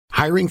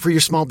Hiring for your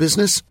small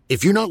business?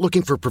 If you're not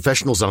looking for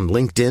professionals on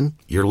LinkedIn,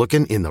 you're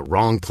looking in the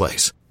wrong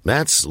place.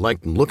 That's like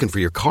looking for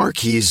your car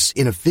keys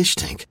in a fish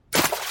tank.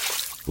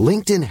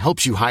 LinkedIn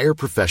helps you hire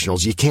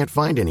professionals you can't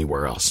find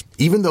anywhere else,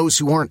 even those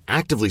who aren't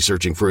actively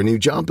searching for a new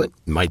job but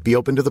might be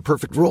open to the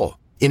perfect role.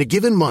 In a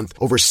given month,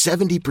 over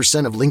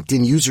 70% of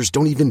LinkedIn users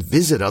don't even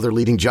visit other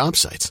leading job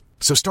sites.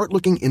 So start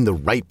looking in the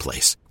right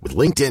place. With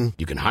LinkedIn,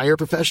 you can hire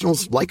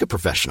professionals like a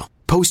professional.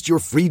 Post your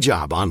free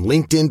job on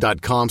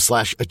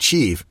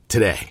linkedin.com/achieve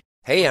today.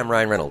 Hey, I'm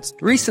Ryan Reynolds.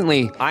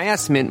 Recently, I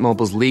asked Mint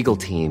Mobile's legal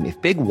team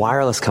if big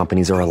wireless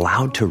companies are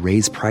allowed to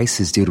raise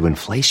prices due to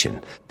inflation.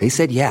 They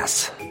said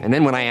yes. And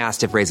then when I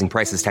asked if raising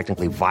prices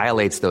technically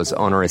violates those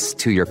onerous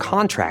 2-year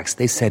contracts,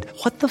 they said,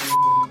 "What the f***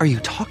 are you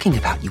talking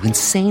about, you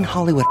insane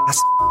Hollywood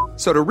ass?"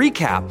 So to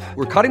recap,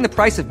 we're cutting the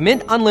price of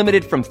Mint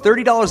Unlimited from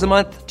 $30 a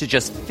month to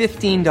just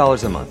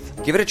 $15 a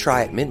month. Give it a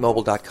try at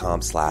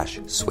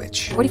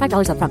mintmobile.com/switch.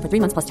 $45 up front for 3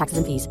 months plus taxes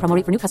and fees. Promo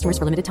rate for new customers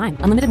for limited time.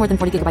 Unlimited more than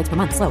 40 gigabytes per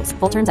month. Slows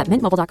full terms at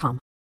mintmobile.com.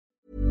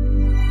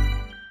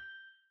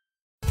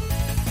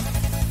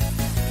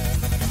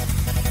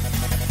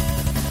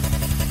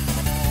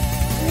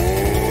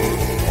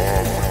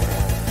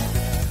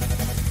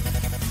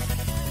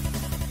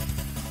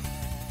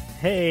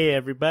 Hey,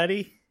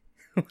 everybody.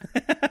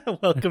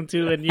 Welcome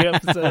to a new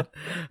episode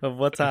of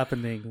What's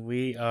Happening.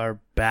 We are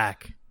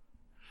back.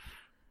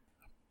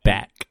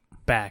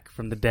 Back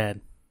from the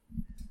dead.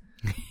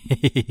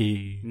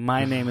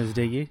 My name is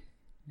Diggy.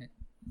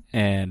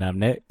 And I'm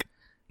Nick.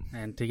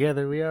 And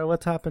together we are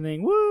What's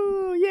Happening.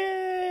 Woo!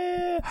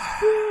 Yeah!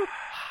 Woo!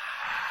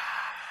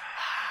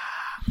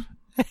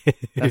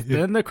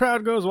 Then the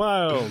crowd goes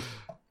wild.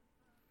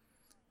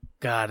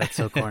 God, that's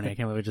so corny. I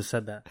can't believe we just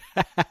said that.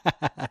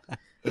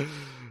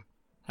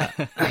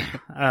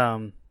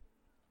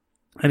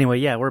 Anyway,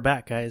 yeah, we're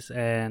back, guys,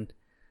 and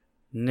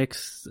Nick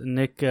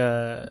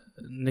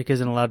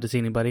isn't allowed to see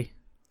anybody.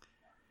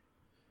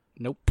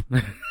 Nope.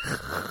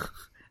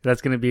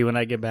 That's gonna be when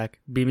I get back.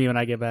 Be me when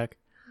I get back.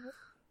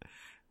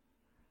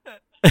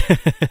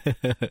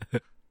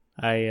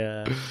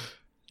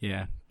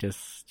 Yeah,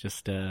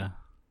 just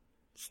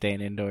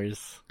staying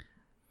indoors.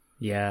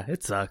 Yeah,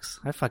 it sucks.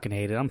 I fucking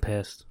hate it. I'm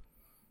pissed.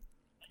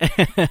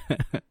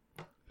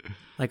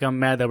 Like, I'm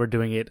mad that we're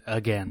doing it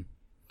again.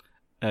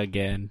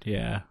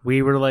 Yeah.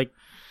 We were, like,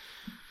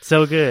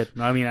 so good.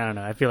 I mean, I don't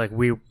know. I feel like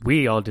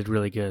we all did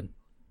really good.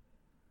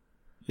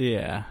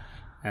 Yeah.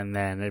 And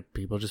then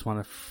people just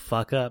want to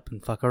fuck up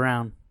and fuck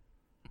around.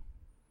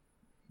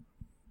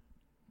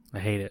 I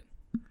hate it.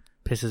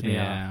 Pisses me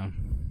off.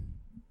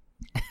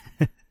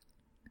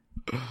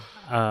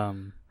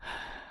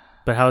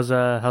 But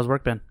how's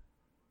work been?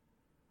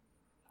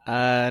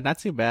 Not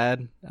too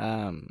bad.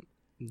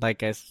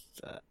 Like I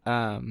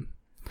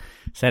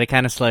said, it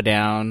kind of slowed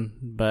down,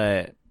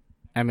 but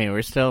I mean,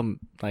 we're still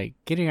like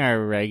getting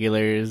our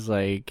regulars,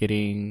 like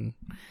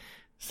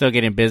still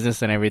getting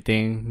business and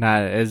everything.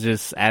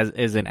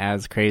 Isn't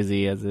as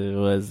crazy as it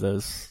was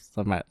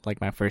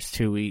my first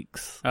 2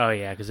 weeks. Oh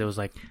yeah, because it was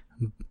like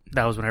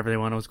that was when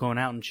everyone was going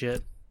out and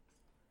shit.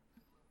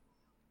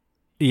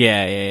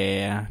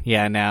 Yeah.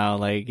 Now,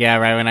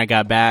 right when I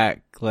got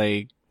back,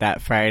 like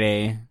that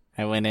Friday,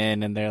 I went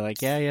in and they're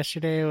like, yeah,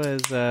 yesterday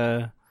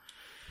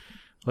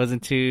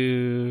wasn't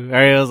too,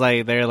 or it was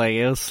like, they're like,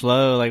 it was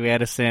slow. Like we had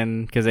to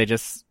send, cause they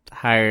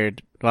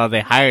hired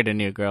a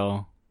new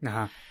girl.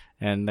 Uh-huh.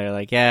 And they're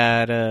like,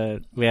 yeah,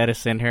 we had to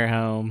send her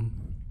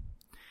home.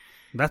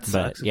 That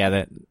sucks. But yeah,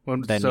 that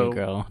new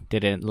girl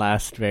didn't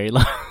last very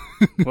long.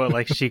 Well,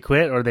 like she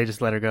quit or they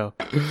just let her go?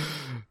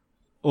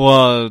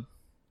 Well,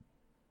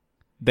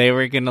 they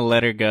were going to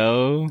let her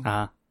go.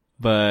 Uh-huh.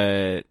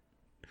 But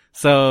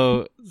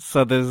so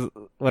there's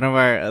one of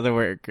our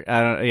other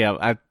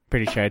I'm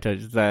pretty sure I told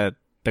you that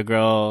the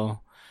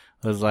girl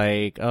was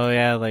like, oh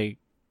yeah, like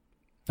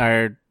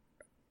our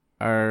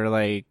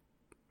like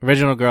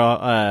original girl,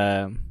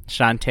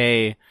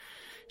 Shantae,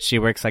 she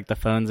works like the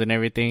phones and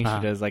everything. She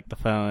does like the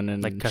phone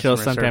and like she'll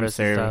sometimes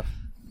serve stuff.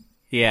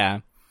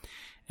 Yeah.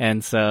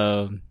 And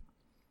so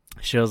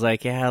she was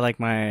like, yeah, like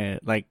I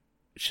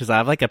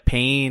have like a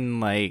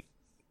pain, like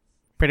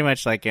pretty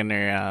much like in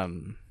her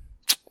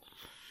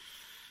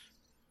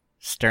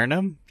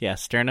sternum. Yeah,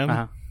 sternum.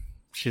 Uh-huh.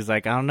 She's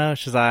like, I don't know.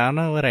 She's like, I don't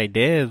know what I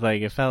did.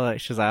 Like, it felt like,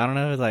 she's like, I don't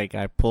know, like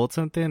I pulled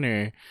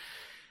something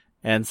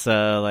and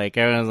so like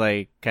everyone's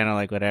like kind of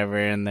like whatever.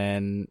 And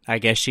then I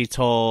guess she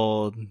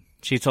told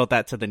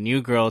that to the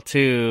new girl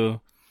too.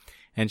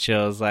 And she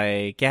was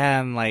like, yeah,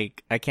 I'm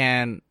like, I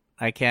can't,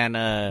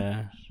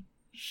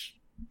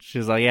 she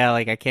was like, yeah,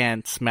 like I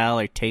can't smell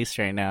or taste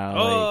right now.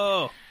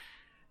 Oh. Like,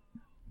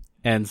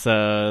 and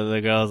so the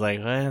girl's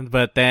like, what?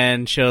 But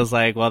then she was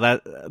like,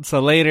 well, so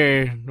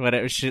later,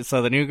 whatever.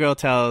 So the new girl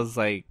tells,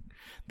 like,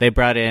 they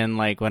brought in,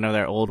 like, one of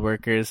their old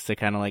workers to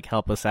kind of, like,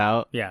 help us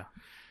out. Yeah.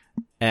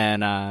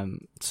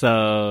 And,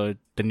 so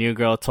the new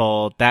girl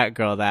told that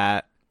girl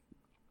that,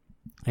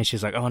 and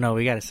she's like, oh no,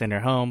 we gotta send her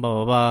home, blah,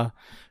 blah, blah.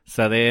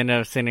 So they ended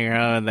up sending her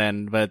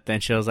home, but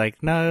then she was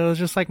like, no, it was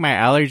just, like, my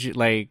allergy,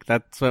 like,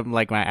 that's what,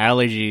 like, my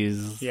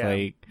allergies, yeah.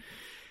 like,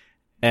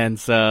 And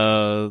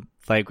so,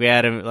 like, we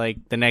had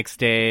like the next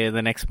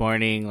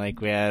morning,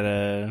 like, we had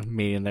a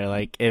meeting. They're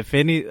like, if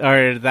any,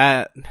 or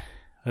that,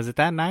 was it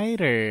that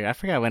night? Or I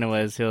forgot when it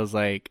was. He was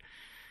like,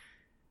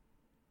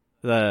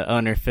 the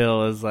owner, Phil,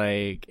 was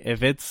like,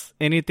 if it's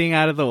anything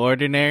out of the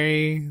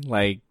ordinary,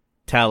 like,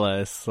 tell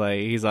us. Like,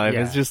 he's like,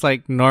 if it's just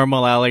like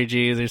normal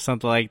allergies or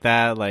something like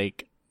that,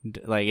 like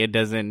it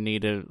doesn't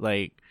need to,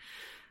 like,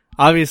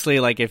 obviously,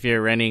 like, if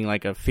you're running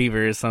like a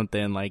fever or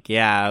something, like,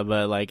 yeah,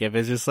 but like if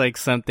it's just like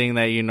something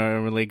that you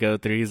normally go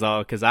through, he's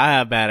all, because I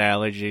have bad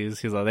allergies.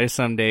 He's like, there's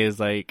some days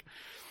like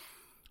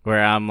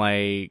where I'm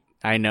like,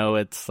 I know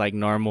it's like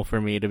normal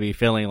for me to be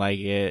feeling like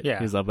it. Yeah.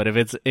 He's like, but if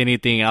it's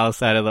anything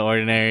outside of the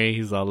ordinary,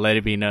 he's like, let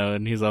it be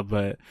known. He's like,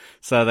 but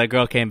so that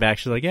girl came back.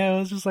 She's like, yeah, it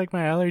was just like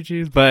my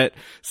allergies. But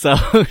so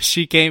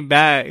she came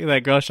back.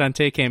 That girl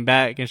Shantae came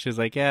back, and she was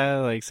like, yeah,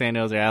 like saying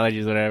it was her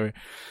allergies, whatever.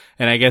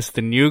 And I guess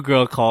the new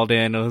girl called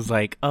in and was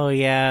like, oh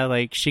yeah,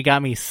 like she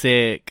got me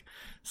sick,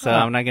 so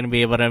I'm not gonna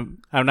be able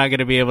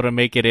to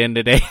make it in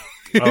today.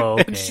 Oh,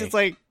 okay. And she's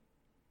like,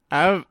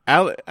 I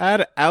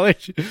had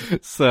allergy.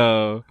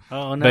 So,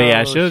 oh no, but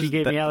yeah, she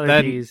gave me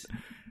allergies.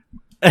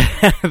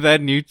 The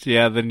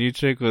new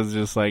chick was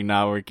just like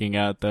not working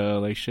out though.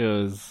 Like she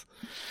was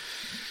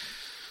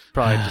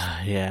probably just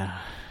yeah,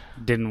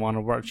 didn't want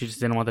to work. She just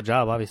didn't want the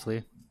job,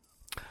 obviously.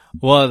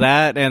 Well,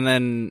 that, and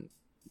then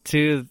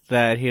too,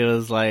 that he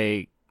was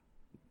like,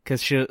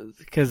 cause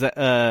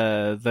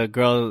the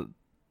girl,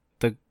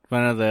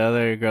 one of the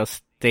other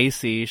girls,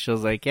 Stacy, she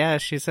was like, yeah,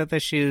 she said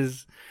that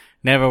she's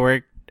never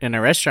worked in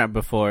a restaurant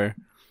before.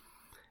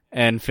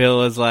 And Phil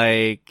was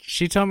like,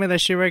 she told me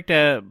that she worked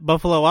at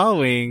Buffalo Wild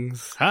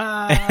Wings. Oh,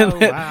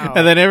 wow.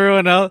 And then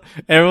everyone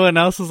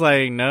else was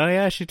like, no,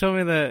 yeah, she told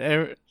me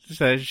that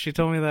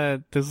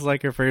this is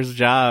like her first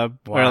job.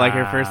 Wow. Or like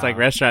her first like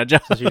restaurant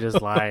job. So she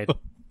just lied.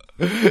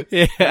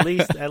 Yeah. At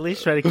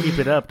least try to keep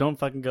it up. Don't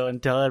fucking go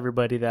and tell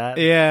everybody that.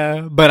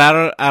 Yeah, but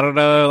I don't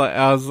know. Like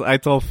I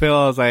told Phil,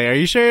 I was like, "Are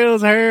you sure it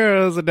was her or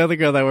it was another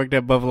girl that worked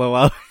at Buffalo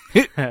Wild?"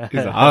 He's like,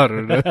 "I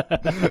don't know."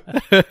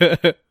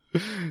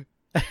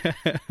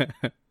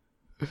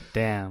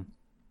 Damn.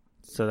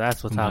 So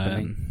that's what's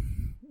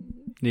happening.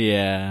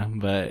 Yeah,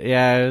 but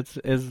yeah, it's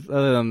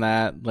other than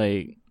that,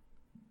 like,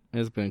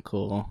 it's been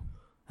cool.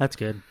 That's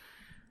good.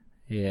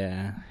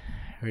 Yeah.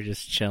 We're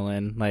just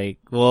chilling, like,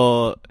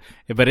 well,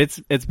 but it's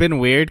been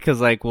weird because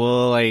like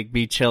we'll like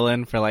be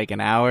chilling for like an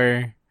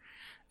hour,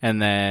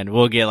 and then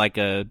we'll get like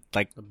a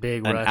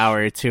big an rush. hour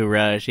or two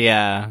rush,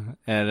 yeah,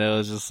 and it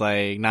was just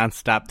like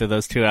nonstop through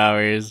those 2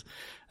 hours,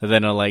 and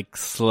then it'll like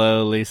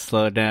slowly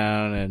slow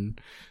down, and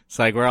it's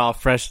like we're all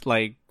fresh,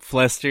 like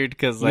flustered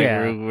because like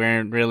we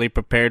weren't really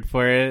prepared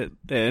for it,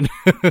 and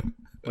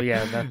well,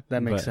 yeah,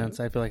 that makes sense.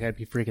 I feel like I'd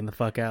be freaking the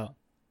fuck out.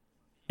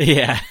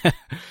 Yeah.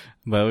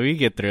 But we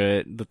get through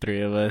it, the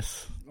three of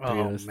us.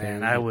 Oh,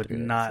 man, I would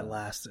not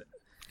last it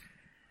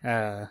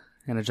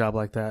in a job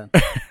like that.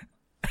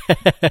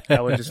 I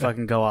would just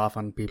fucking go off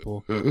on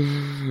people.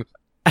 And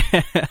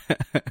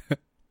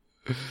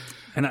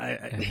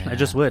I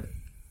just would.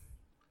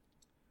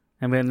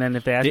 And then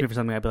if they asked me for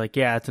something, I'd be like,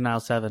 yeah, it's an aisle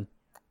 7.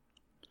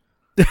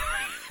 Go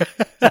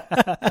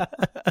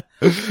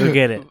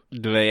get it.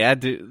 But yeah,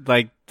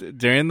 like,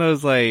 during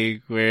those,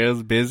 like, where it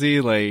was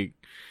busy, like,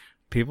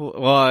 people,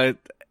 well,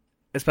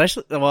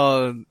 especially,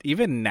 well,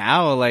 even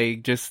now,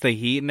 like, just the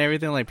heat and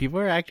everything, like, people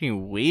are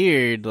acting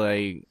weird.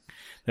 Like,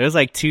 there was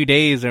like 2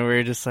 days and we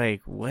were just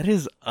like, what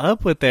is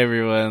up with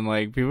everyone?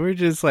 Like, people were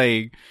just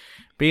like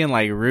being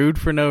like rude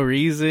for no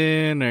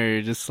reason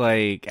or just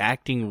like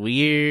acting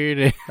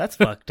weird. That's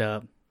fucked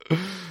up.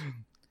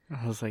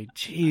 I was like,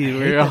 geez,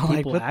 we're all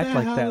like, what act the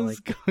like hell that? is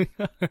going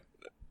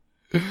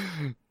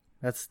on?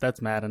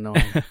 That's mad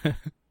annoying.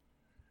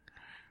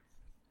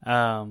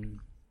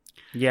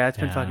 Yeah,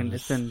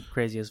 it's been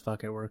crazy as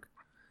fuck at work.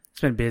 It's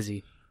been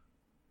busy.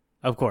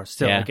 Of course,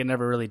 still, like, it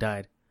never really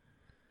died.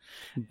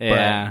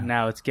 Yeah. But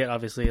now it's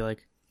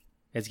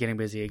getting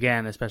busy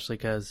again, especially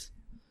because,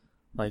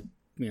 like,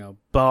 you know,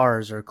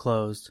 bars are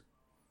closed.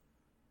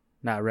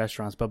 Not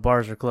restaurants, but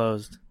bars are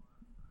closed.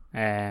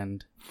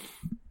 And,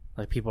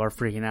 like, people are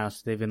freaking out,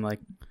 so they've been, like,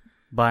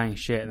 buying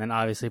shit. And then,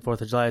 obviously, 4th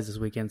of July is this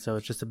weekend, so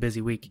it's just a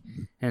busy week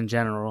in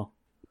general.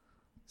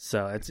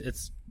 So,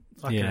 it's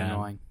fucking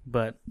annoying.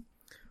 But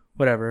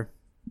whatever.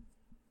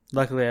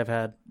 Luckily, I've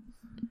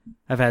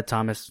had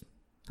Thomas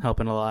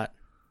helping a lot.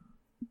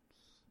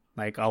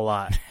 Like, a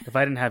lot. If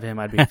I didn't have him,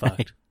 I'd be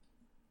fucked.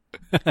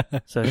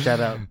 So shout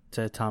out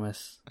to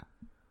Thomas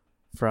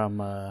from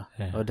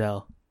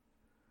Odell.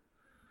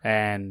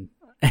 And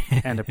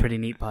a pretty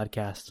neat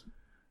podcast.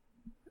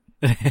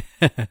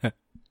 But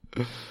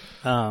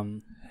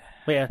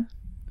yeah.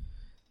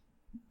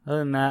 Other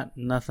than that,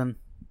 nothing.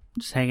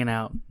 Just hanging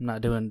out,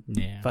 not doing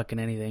fucking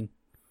anything.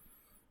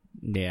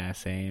 Yeah,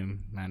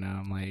 same. I know.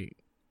 I'm like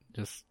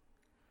just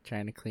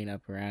trying to clean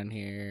up around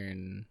here,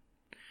 and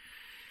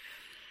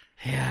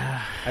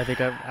yeah, I think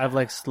I've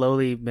like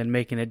slowly been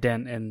making a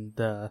dent in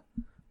the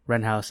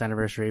Wren House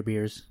anniversary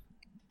beers.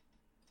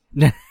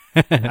 I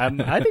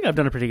think I've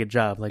done a pretty good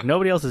job. Like,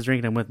 nobody else is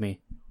drinking them with me.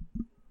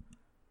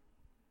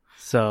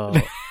 So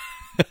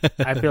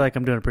I feel like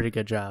I'm doing a pretty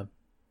good job.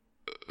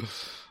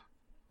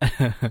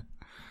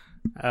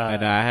 I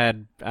know I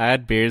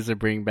had beers to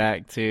bring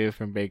back too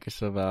from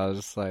Bakersfield, but I was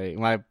just like,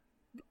 my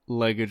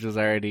luggage was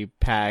already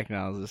packed, and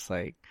I was just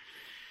like,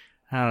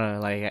 I don't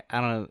know.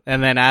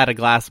 And then I had a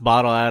glass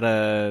bottle out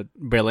of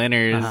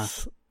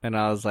Berliners, and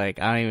I was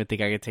like, I don't even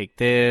think I could take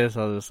this.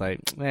 I was just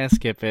like,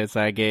 skip it. So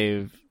I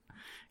gave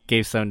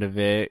some to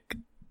Vic.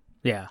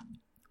 Yeah.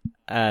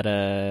 I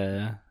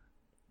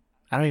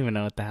don't even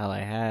know what the hell I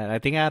had. I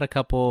think I had a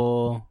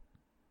couple.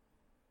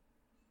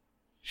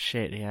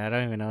 Shit, yeah, I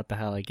don't even know what the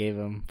hell I gave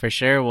him. For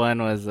sure, one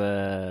was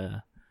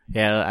I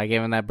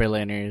gave him that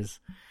Berliners,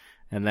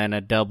 and then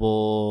a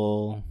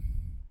double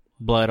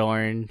blood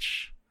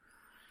orange.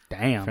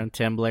 Damn. From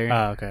Timber.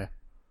 Oh, okay.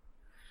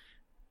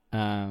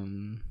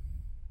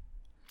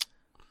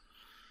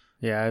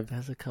 Yeah,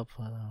 there's a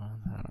couple other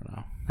ones. I don't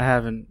know. I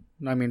haven't.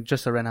 I mean,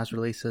 just the Red House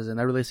releases, and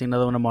they're releasing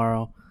another one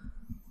tomorrow.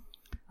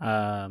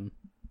 Right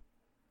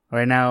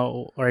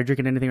now, are you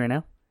drinking anything right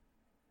now?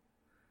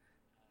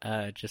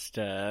 Just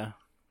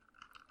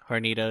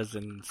Hornitos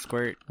and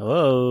Squirt.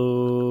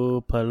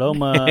 Oh,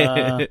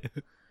 Paloma.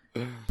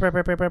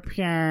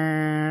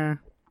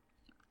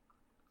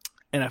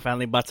 And I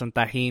finally bought some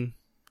tajin.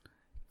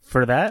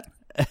 For that?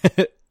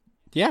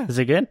 Yeah. Is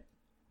it good?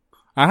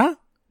 Uh-huh.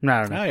 No,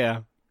 I don't know. Oh,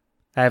 yeah.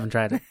 I haven't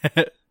tried it.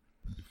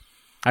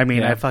 I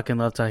mean, Yeah. I fucking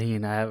love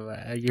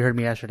tajin. You heard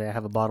me yesterday. I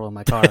have a bottle in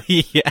my car.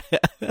 Yeah.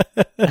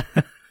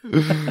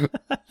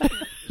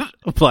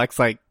 Black's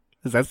like,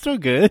 is that still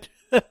good?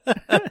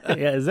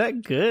 Yeah, is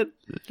that good?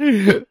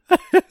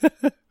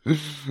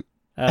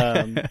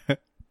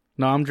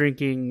 No, I'm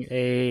drinking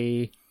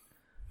a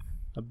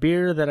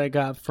beer that I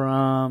got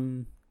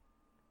from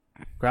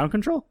Ground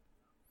Control.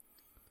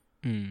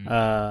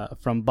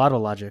 From Bottle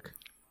Logic.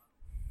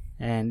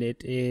 And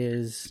it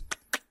is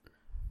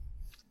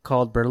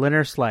called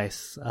Berliner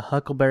Slice, a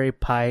Huckleberry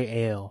Pie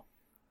Ale.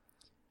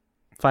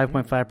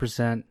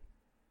 5.5%,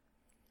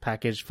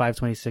 packaged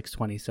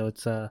 $5.26.20, so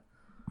it's a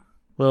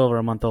little over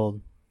a month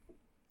old.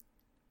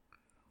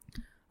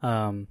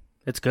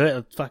 It's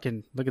good.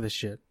 Fucking look at this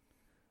shit.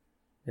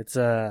 It's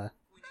like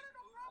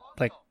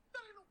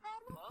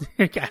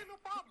I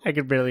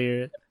can barely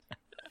hear it.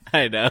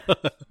 I know.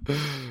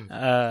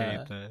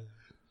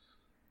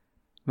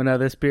 But no,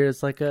 this beer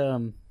is like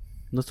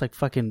looks like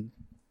fucking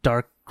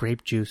dark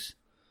grape juice.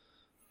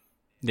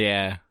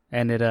 Yeah.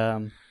 And it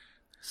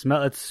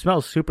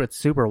smells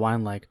super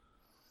wine like.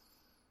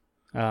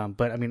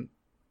 But I mean,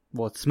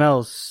 well, it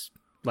smells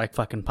like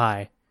fucking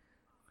pie.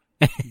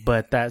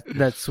 But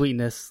that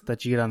sweetness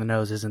that you get on the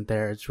nose isn't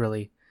there. It's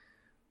really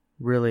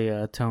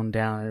toned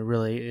down. It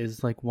really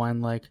is like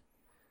wine like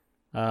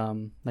a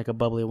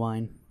bubbly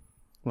wine.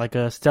 Like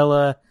a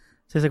Stella,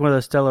 tastes like one of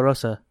those Stella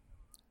Rosa.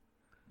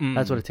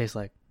 That's what it tastes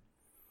like.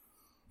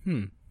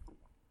 It's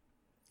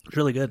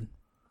really good.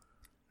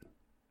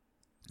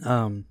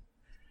 I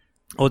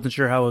wasn't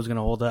sure how it was going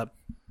to hold up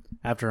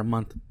after a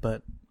month,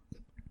 but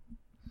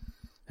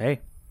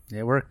hey,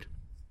 it worked.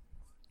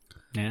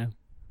 Yeah.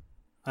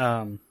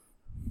 But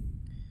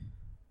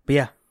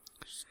yeah,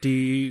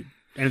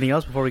 anything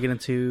else before we get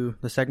into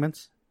the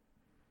segments?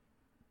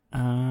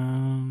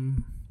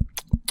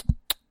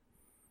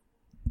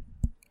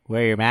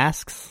 Wear your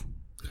masks.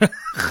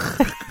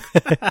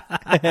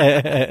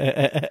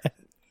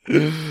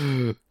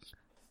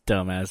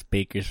 Dumbass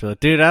Bakersfield.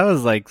 Dude, I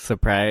was like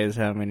surprised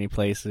how many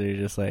places are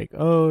just like,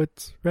 oh,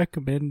 it's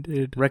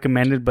recommended.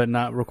 Recommended but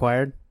not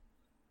required?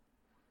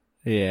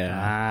 Yeah.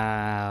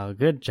 Wow,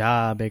 good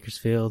job,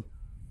 Bakersfield.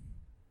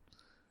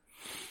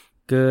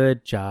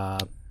 Good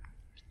job.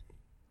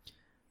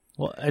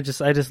 Well, I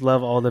just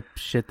love all the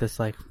shit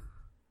that's like,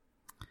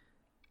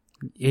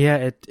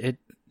 yeah,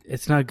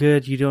 it's not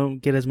good. You don't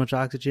get as much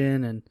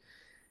oxygen, and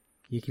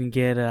you can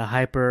get a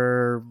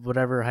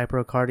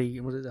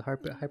hypercardi. What is it?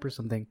 Hyper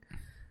something.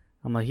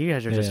 I'm like, you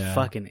guys are just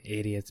fucking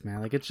idiots,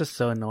 man. Like, it's just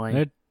so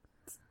annoying.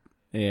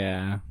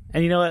 Yeah.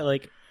 And you know what?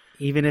 Like,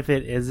 even if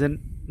it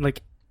isn't,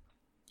 like,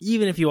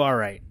 even if you are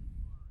right,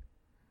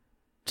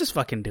 just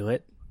fucking do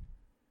it.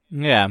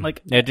 Yeah.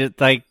 Like, it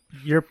just like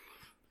you're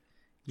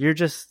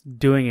just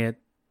doing it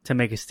to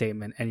make a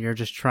statement, and you're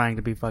just trying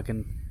to be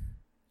fucking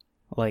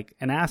like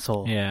an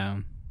asshole.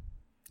 Yeah.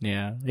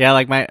 Yeah. Yeah,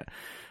 like my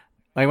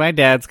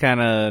dad's kind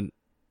of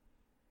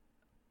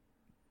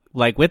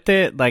like with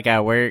it, like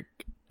at work,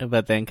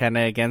 but then kind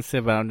of against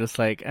it. But I'm just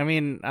like, I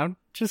mean, I'm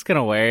just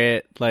gonna wear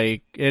it.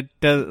 Like, it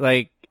does,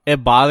 like,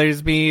 it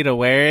bothers me to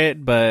wear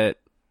it, but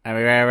I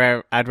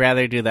mean, I'd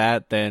rather do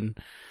that than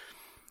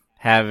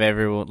have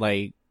everyone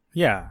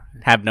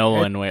have no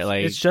one wear.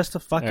 Like, it's just a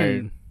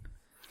fucking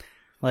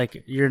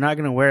like, you're not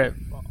gonna wear it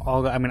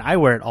all. I mean, I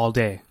wear it all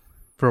day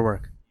for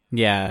work.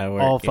 Yeah, at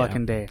work, all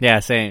fucking day. Yeah,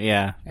 same.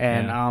 Yeah,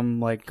 and I'm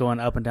like going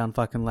up and down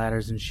fucking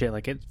ladders and shit.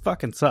 Like, it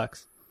fucking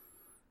sucks.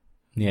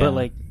 Yeah, but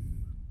like,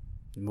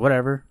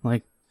 whatever.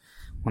 Like,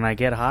 when I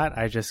get hot,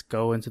 I just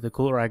go into the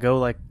cooler. I go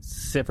like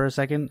sit for a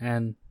second,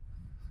 and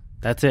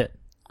that's it.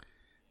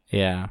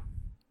 Yeah.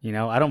 You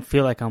know, I don't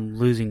feel like I'm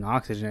losing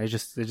oxygen. It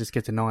just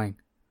gets annoying.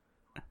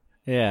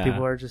 Yeah.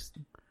 People are just,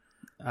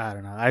 I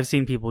don't know. I've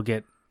seen people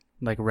get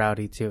like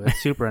rowdy too. It's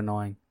super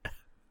annoying.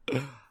 Yeah,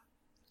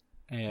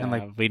 And,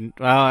 like-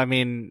 I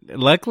mean,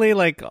 luckily,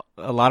 like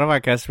a lot of our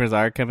customers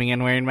are coming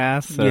in wearing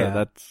masks, so Yeah.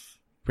 that's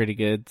pretty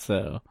good.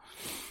 So,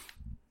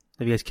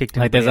 Have you guys kicked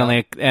like, there's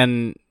anybody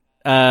only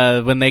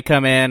when they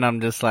come in,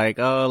 I'm just like,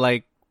 oh,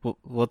 like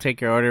we'll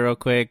take your order real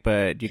quick,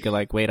 but you could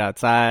like wait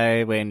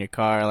outside, wait in your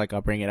car, like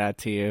I'll bring it out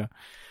to you.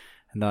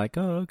 And they're like,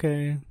 oh,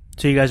 okay. out?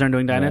 So you guys aren't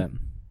doing dine-in?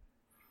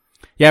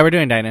 Yeah, we're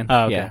doing dine-in.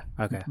 Oh, okay. Yeah.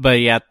 Okay. But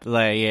you have to,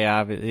 like, you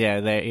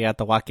have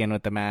to walk in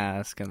with the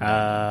mask. And then,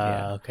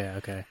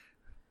 Okay.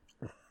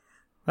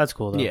 That's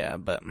cool though. yeah,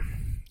 but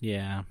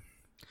yeah.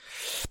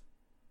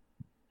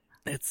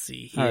 Let's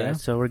see here. All right,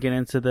 so we're getting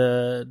into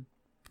the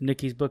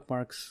Nikki's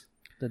bookmarks,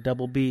 the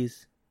double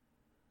B's.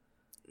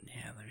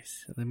 Yeah,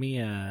 let me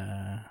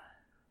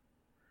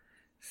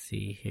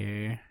see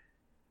here.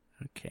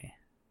 Okay.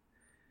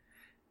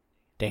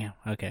 Damn.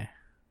 Okay.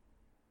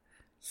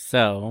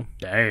 So,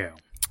 Damn.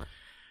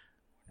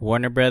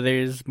 Warner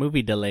Brothers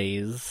movie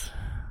delays.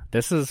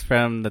 This is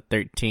from the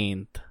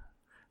 13th.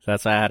 So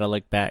that's why I had to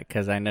look back,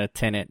 because I know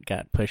Tenet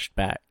got pushed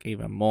back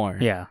even more.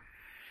 Yeah.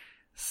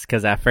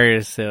 Because at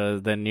first,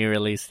 the new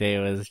release date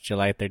was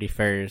July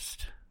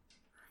 31st.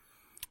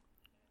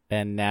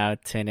 And now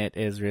Tenet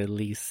is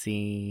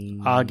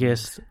releasing...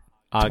 August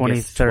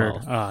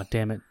 23rd. 12th. Oh,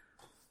 damn it.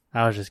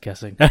 I was just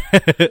guessing.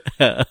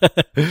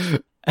 That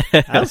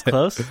was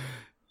close.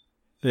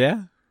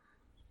 Yeah.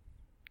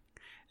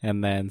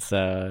 And then,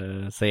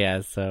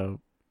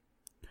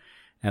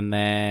 and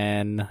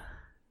then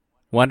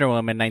Wonder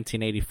Woman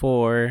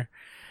 1984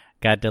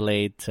 got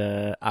delayed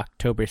to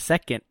October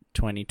 2nd,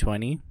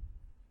 2020.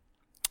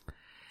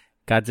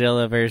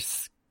 Godzilla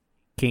vs.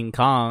 King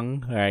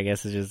Kong, or I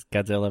guess it's just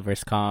Godzilla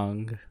vs.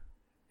 Kong,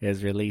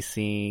 is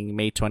releasing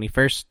May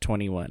 21st,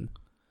 21.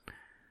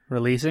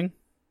 Releasing?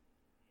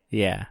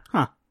 Yeah.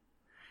 Huh.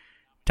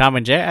 Tom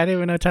and Jerry? I didn't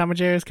even know Tom and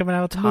Jerry was coming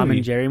out with a Tom movie.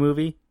 and Jerry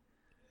movie?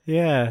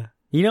 Yeah.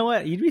 You know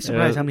what? You'd be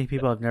surprised how many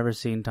people have never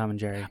seen Tom and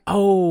Jerry.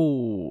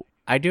 Oh,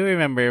 I do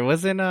remember.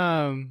 Wasn't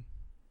who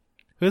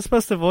was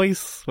supposed to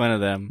voice one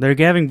of them? They're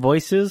having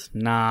voices?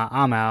 Nah,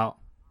 I'm out.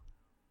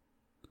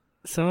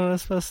 Someone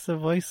was supposed to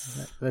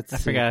voice. Let's I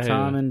see. forgot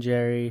Tom who. and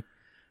Jerry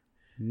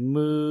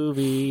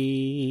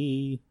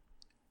movie.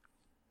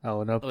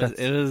 Oh nope.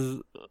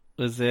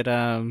 Was it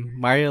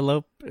Mario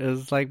Lopez? It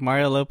was like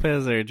Mario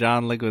Lopez or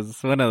John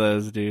Leguizamo, one of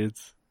those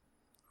dudes.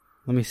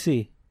 Let me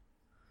see.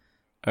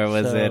 Or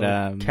was So,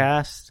 it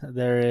cast?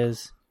 There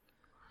is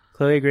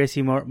Chloe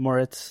Gracie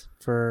Moritz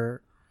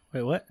for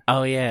wait what?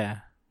 Oh yeah,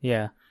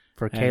 Yeah,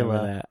 for I remember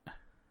Kayla. that.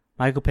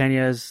 Michael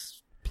Pena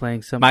is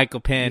playing Michael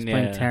He's Penn.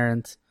 playing Yeah.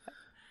 Terrence.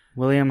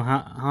 William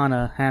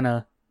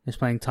Hanna is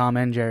playing Tom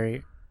and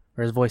Jerry,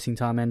 or is voicing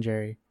Tom and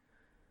Jerry.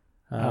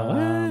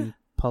 What?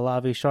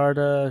 Pallavi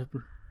Sharda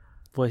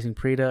voicing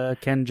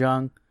Prita. Ken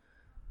Jeong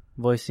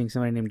voicing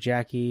somebody named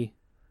Jackie.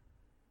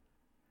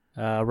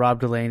 Rob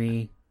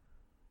Delaney,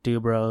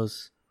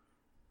 Dubros.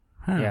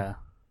 Huh.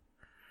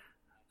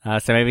 Yeah.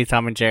 So maybe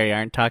Tom and Jerry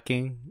aren't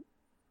talking.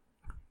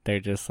 They're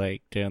just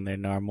like doing their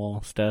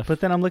normal stuff.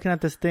 But then I'm looking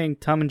at this thing,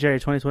 Tom and Jerry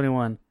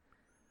 2021.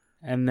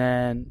 And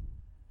then...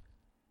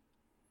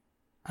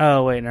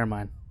 Oh, wait, never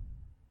mind.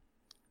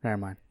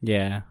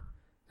 Yeah.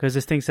 Because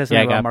this thing says Yeah,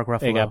 something about Mark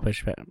Ruffalo. It got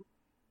pushed back.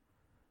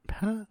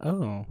 Huh?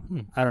 Oh.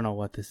 I don't know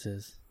what this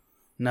is.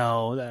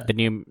 No. The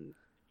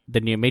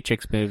new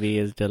Matrix movie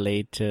is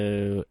delayed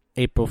to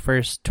April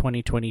 1st,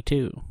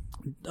 2022.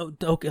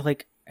 Okay,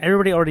 like,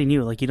 everybody already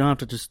knew. Like, you don't have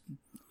to just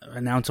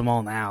announce them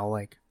all now.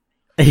 Like,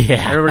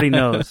 Yeah. everybody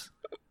knows.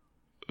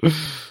 I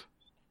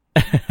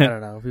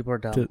don't know. People are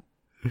dumb.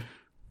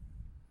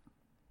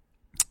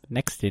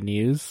 Next in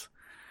news,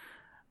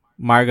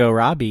 Margot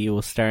Robbie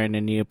will star in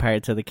a new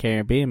Pirates of the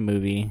Caribbean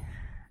movie.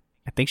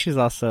 I think she's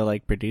also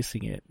like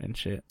producing it and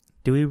shit.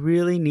 Do we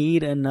really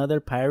need another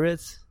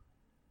Pirates?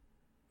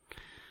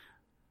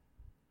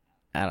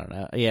 I don't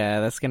know. Yeah,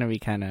 that's gonna be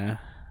kind of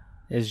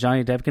Is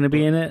Johnny Depp going to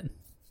be in it?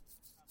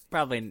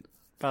 probably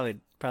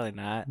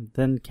not.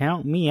 Then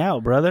count me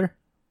out, brother.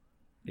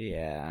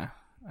 Yeah,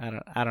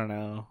 I don't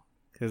know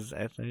because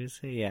let me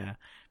see. Yeah,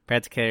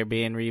 Pirates of the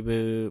Caribbean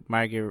reboot.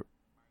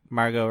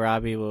 Margot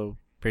Robbie will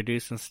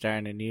produce and star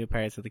in a new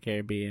Pirates of the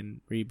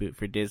Caribbean reboot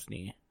for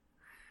Disney.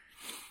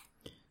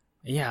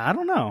 Yeah, I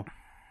don't know.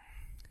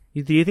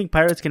 Do you think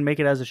Pirates can make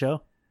it as a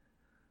show?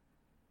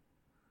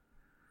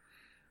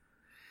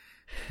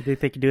 Do you think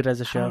they could do it as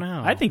a show? don't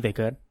know. I think they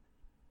could.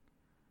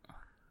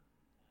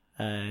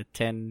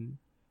 10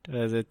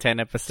 episodes? 10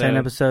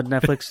 episode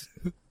Netflix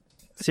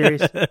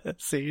series.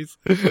 Series.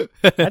 I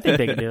think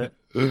they could do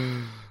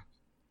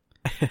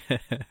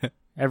it.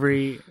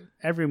 Every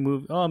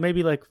movie. Oh,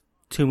 maybe like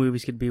 2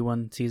 movies could be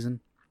one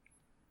season.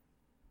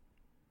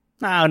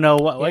 I don't know.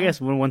 I Yeah. guess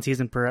one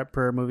season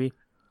per movie.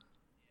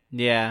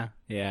 Yeah.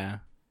 Yeah,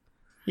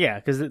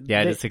 because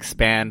Just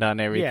expand on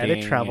everything. Yeah,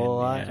 they travel a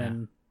lot yeah.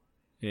 and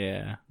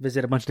Yeah.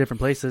 visit a bunch of different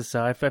places.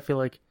 So I feel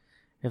like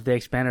if they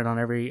expanded on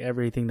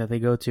everything that they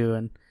go to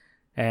and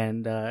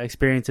and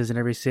experiences in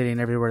every city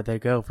and everywhere they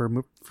go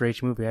for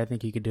each movie. I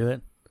think you could do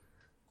it.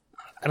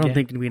 I don't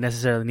think we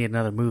necessarily need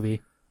another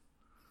movie.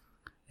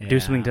 Yeah. Do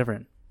something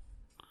different.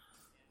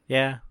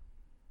 Yeah.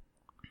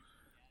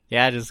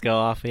 Yeah, just go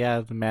off, the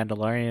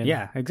Mandalorian.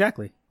 Yeah,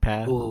 exactly.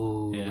 Path.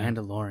 Ooh, Yeah.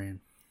 Mandalorian.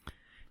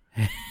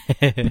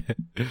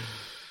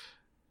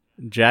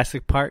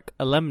 Jurassic Park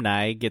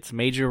alumni gets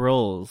major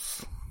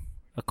roles.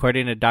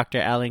 According to Dr.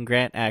 Alan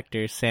Grant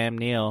actor Sam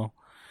Neill,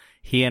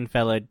 he and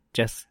fellow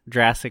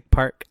Jurassic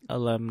Park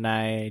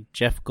alumni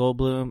Jeff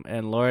Goldblum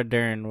and Laura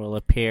Dern will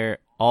appear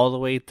all the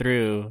way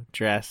through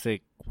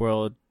Jurassic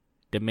World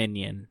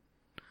Dominion.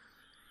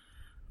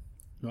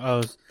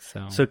 Oh,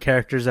 so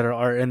characters that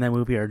are in that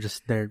movie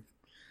they're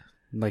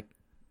like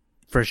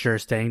for sure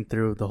staying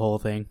through the whole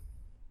thing.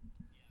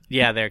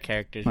 Yeah, they're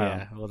characters. Wow.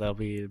 Yeah, well, they'll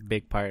be a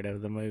big part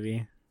of the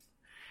movie,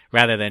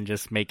 rather than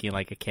just making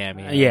like a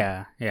cameo.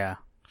 Yeah.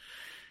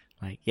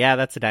 Like, yeah,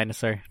 that's a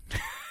dinosaur.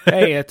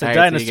 Hey, it's a All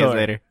right, see you dinosaur.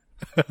 guys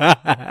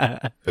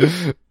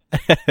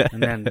later.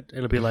 And then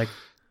it'll be like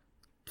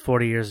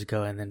 40 years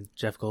ago, and then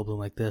Jeff Goldblum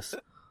like this.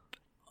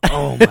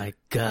 Oh my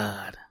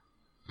god!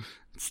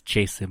 It's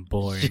Jason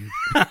Bourne.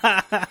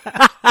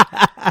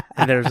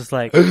 And they're just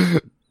like,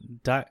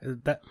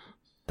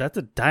 that's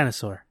a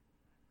dinosaur.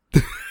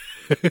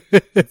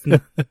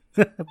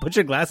 Put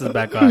your glasses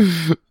back on.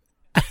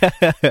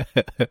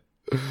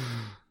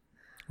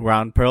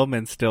 Ron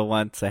Perlman still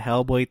wants a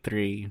Hellboy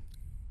 3.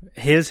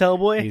 His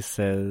Hellboy? He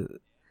says,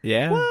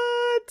 yeah.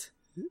 What?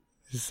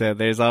 He said,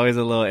 there's always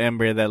a little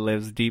ember that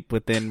lives deep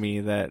within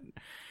me that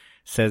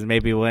says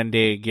maybe one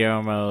day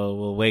Guillermo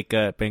will wake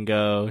up and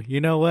go,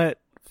 you know what?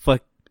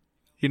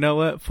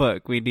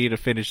 Fuck, we need to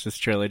finish this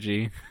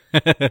trilogy.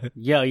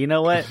 Yo, you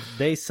know what?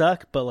 They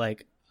suck, but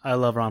like, I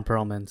love Ron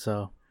Perlman,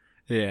 so.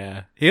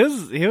 Yeah. He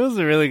was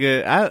a really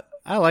good, I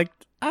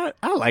liked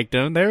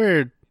them. They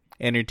were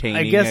entertaining.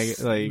 I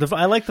guess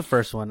I like the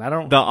first one. I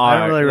don't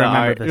really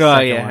remember the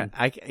second one.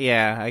 I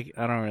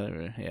don't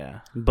really,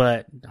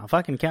 But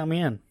fucking count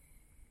me in.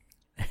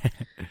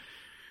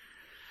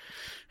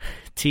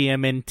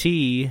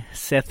 TMNT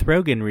Seth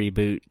Rogen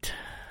reboot.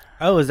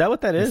 Oh, is that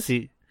what that is?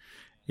 A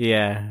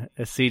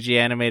CG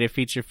animated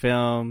feature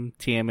film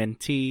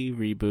TMNT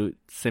reboot,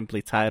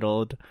 simply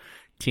titled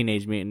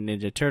Teenage Mutant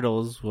Ninja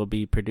Turtles, will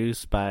be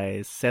produced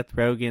by Seth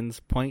Rogen's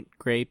Point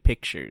Grey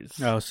Pictures.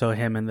 Oh, so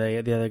him and the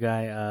other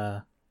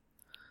guy,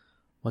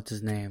 what's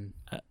his name?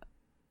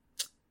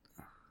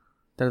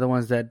 They're the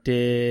ones that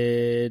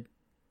did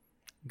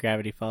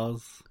Gravity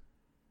Falls.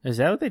 Is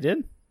that what they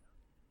did?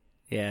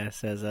 Yeah, it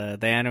says the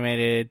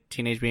animated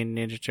Teenage Mutant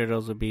Ninja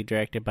Turtles will be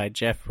directed by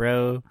Jeff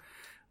Rowe,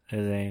 as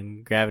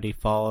in Gravity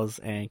Falls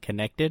and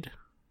Connected.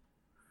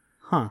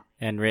 Huh.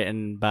 And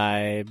written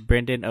by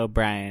Brendan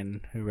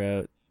O'Brien, who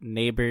wrote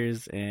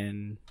Neighbors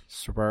and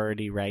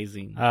Sorority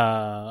Rising.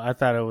 I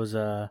thought it was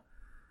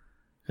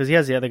because he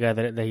has the other guy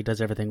that he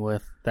does everything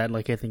with. That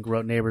like I think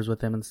wrote Neighbors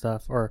with him and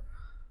stuff, or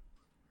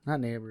not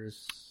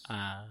Neighbors.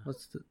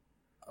 What's the?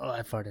 Oh,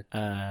 I farted.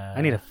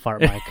 I need a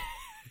fart mic.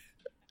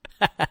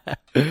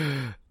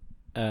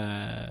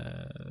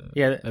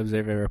 Yeah,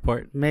 Observer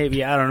Report.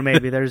 Maybe I don't know.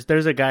 Maybe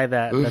there's a guy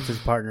that's his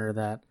partner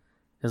that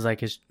is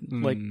like his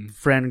like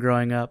friend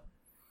growing up,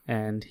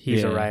 and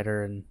he's a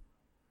writer, and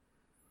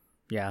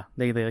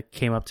they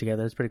came up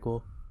together. It's pretty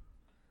cool.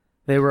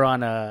 They were on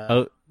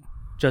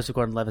Joseph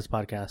Gordon-Levitt's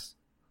podcast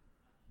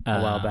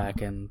a while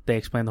back, and they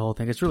explained the whole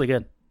thing. It's really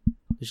good.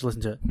 You should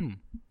listen to it.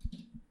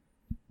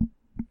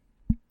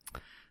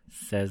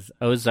 Says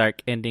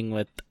Ozark ending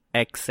with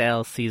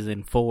XL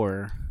season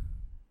 4.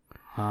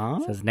 Huh?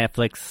 Says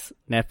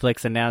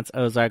Netflix announced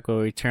Ozark will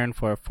return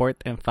for a fourth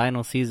and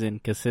final season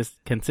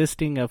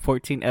consisting of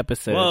 14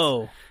 episodes.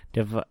 Whoa.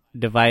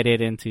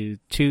 Divided into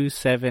 2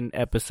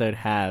 7-episode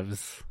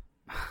halves.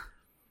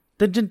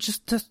 Then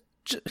just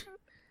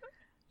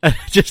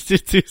Just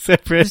two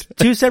separate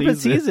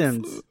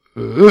seasons.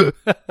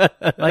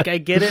 Like I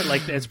get it,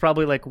 like it's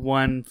probably like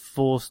one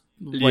full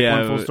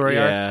story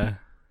arc.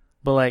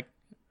 But like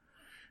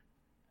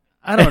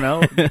I don't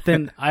know.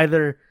 Then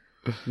either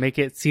make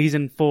it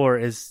season 4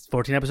 is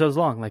 14 episodes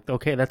long. Like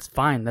okay, that's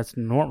fine. That's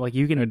normal. Like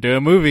you can do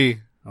a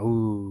movie.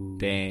 Ooh.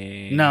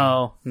 Dang.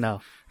 No.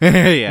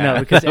 Yeah. No,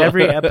 because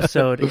every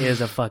episode is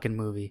a fucking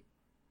movie.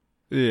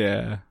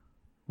 Yeah.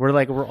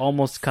 We're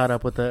almost caught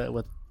up with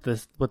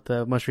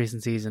the most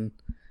recent season.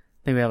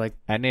 I think we have like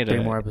 3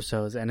 more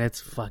episodes, and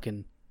it's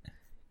fucking.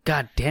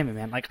 God damn it,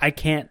 man! Like I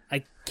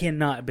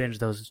cannot binge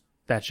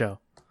that show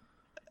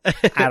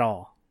at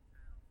all.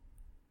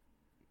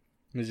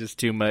 It's just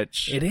too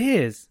much. It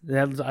is.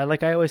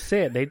 Like I always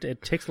say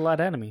it takes a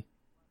lot out of me.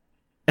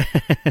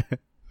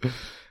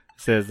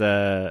 Says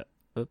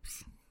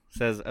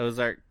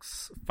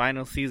Ozark's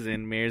final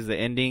season mirrors the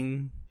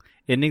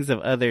endings of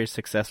other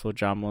successful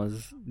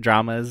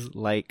dramas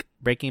like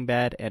Breaking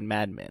Bad and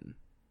Mad Men.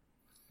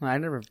 I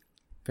never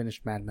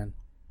finished Mad Men.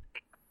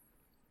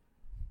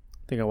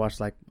 I think I watched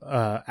like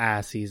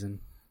a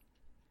season.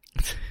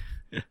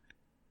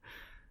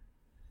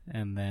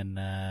 And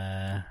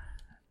then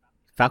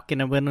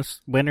Falcon and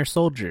Winter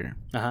Soldier.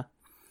 Uh-huh.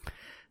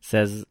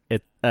 says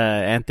it.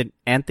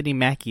 Anthony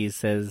Mackie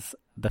says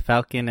the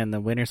Falcon and the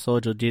Winter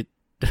Soldier.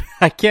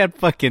 I can't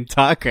fucking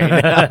talk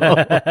right now.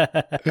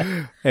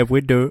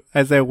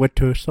 I said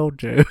Winter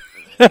Soldier.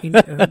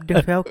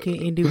 The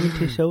Falcon and the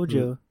Winter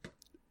Soldier.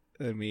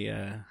 Let me.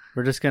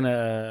 We're just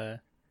gonna.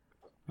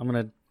 I'm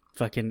gonna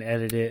fucking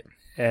edit it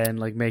and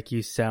like make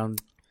you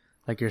sound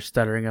like you're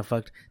stuttering. The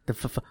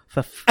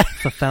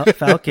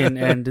Falcon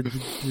and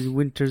the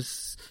Winter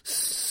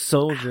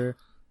Soldier.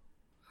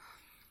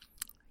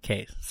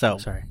 Okay, so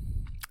Sorry.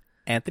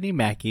 Anthony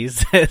Mackie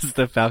says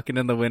the Falcon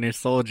and the Winter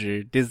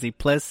Soldier Disney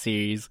Plus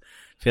series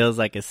feels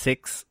like a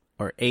 6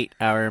 or 8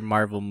 hour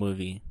Marvel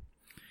movie.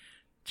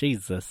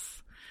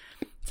 Jesus.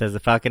 Says the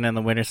Falcon and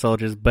the Winter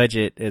Soldier's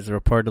budget is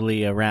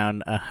reportedly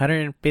around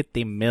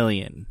 $150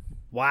 million.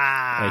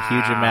 Wow. A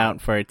huge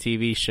amount for a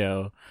TV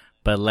show,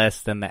 but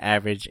less than the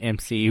average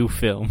MCU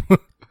film.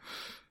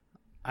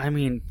 I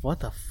mean,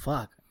 what the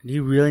fuck? Do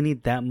you really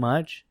need that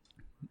much?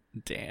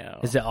 Damn.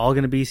 Is it all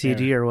gonna be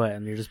CG or what?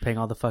 And you're just paying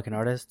all the fucking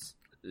artists?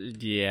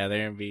 Yeah,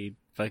 they're gonna be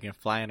fucking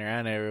flying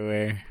around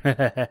everywhere.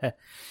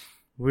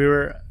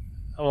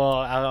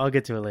 I'll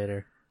get to it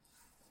later.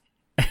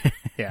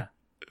 Yeah.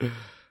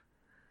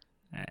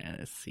 Alright,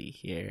 let's see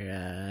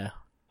here.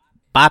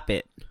 Bop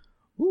It.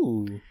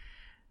 Ooh.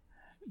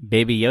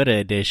 Baby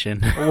Yoda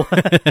edition. What?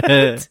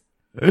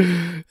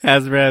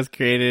 Hasbro has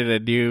created a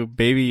new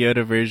Baby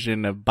Yoda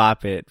version of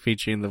Bop It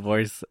featuring the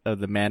voice of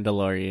the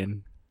Mandalorian.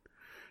 It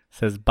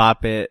says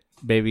Bop It,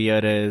 Baby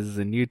Yoda is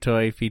a new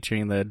toy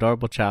featuring the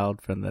adorable child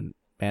from the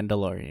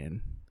Mandalorian.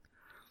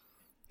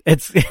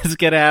 It's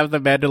gonna have the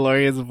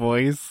Mandalorian's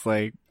voice,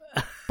 like,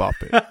 Bop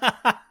It.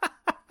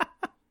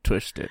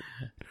 Twist it.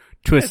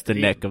 Twist the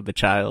neck of the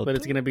child. But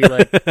it's gonna be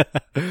like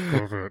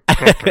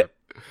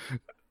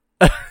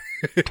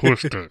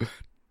Twist it.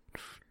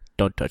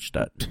 Don't touch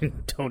that.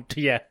 don't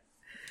yeah.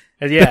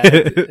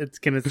 It's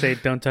gonna say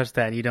don't touch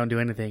that and you don't do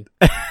anything.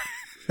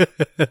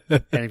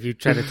 And if you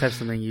try to touch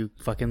something you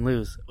fucking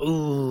lose.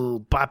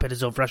 Ooh, Bop It is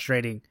so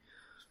frustrating.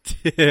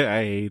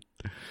 I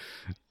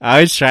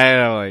always try it,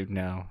 I'm like,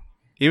 no.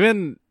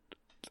 Even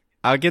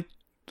I'll get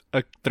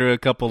through a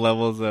couple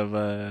levels of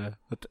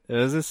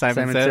is it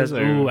Simon Says?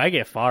 Ooh, I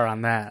get far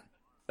on that.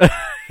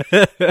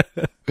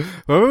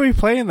 Where were we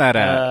playing that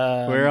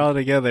at? We were all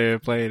together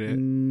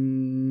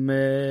playing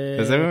it.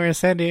 Was that when we were in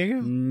San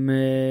Diego?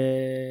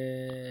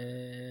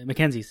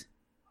 Mackenzie's.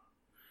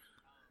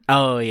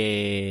 Oh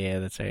yeah,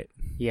 that's right.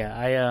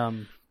 Yeah,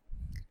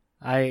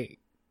 I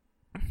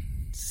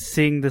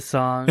sing the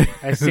song.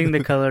 I sing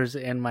the colors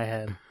in my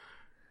head.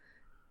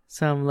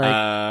 So I'm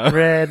like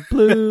red,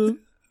 blue,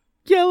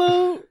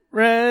 yellow,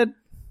 red.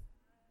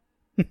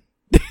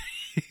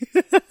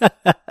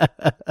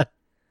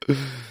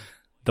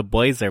 The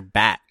Boys are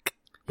back.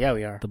 Yeah,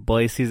 we are. The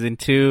Boys Season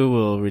 2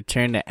 will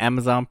return to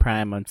Amazon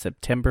Prime on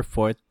September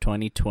 4th,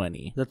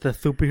 2020. Is that the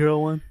superhero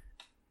one?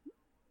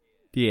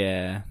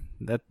 Yeah,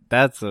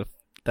 that's a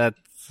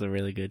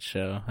really good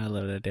show. I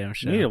love that damn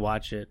show. We need to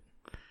watch it.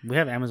 We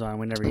have Amazon.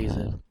 We never use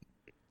it.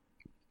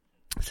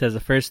 It says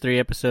the first 3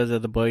 episodes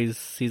of The Boys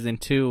Season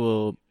 2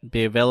 will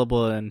be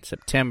available in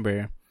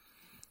September,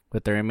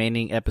 with the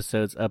remaining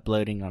episodes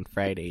uploading on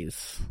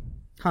Fridays.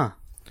 Huh.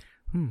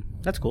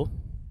 That's cool.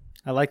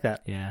 I like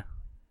that. Yeah.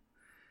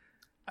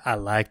 I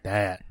like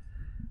that.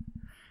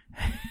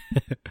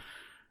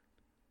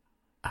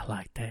 I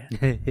like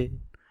that.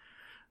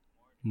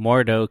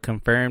 Mordo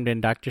confirmed in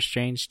Doctor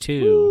Strange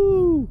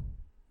 2.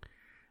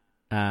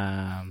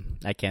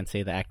 I can't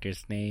say the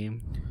actor's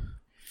name.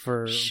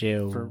 For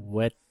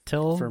Mordo?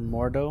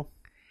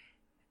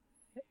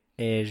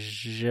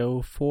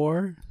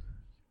 Ejiofor?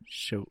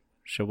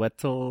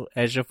 Chiwetel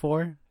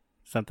Ejiofor?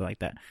 Something like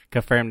that.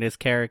 Confirmed his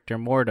character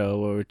Mordo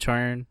will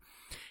return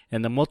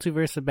in the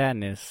Multiverse of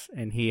Madness,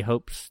 and he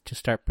hopes to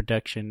start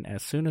production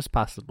as soon as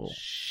possible.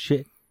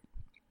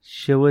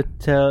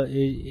 Chiwetel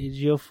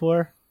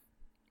Ejiofor?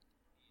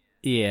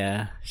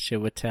 Yeah,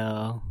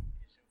 Chiwetel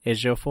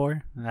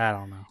Ejiofor? I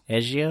don't know.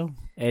 Ejiofor?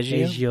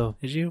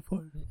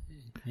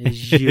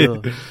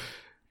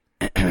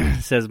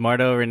 Says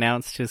Mordo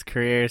renounced his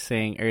career,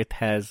 saying Earth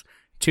has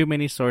too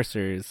many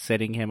sorcerers,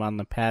 setting him on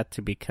the path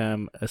to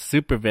become a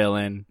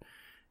supervillain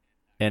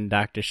in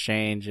Doctor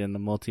Strange in the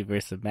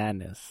Multiverse of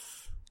Madness.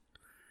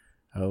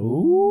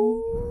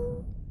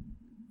 Oh.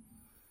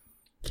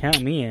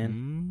 Count me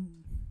in.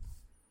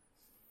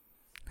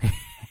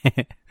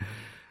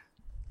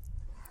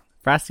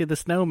 Frosty the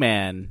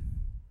Snowman.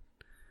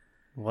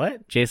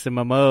 What? Jason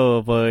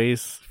Momoa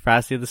voice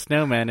Frosty the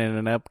Snowman in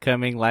an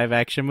upcoming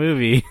live-action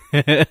movie.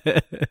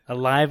 A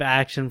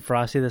live-action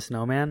Frosty the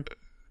Snowman?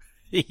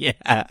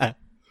 Yeah.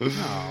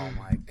 Oh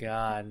my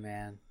god,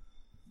 man.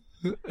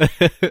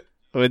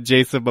 With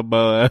Jason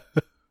Momoa.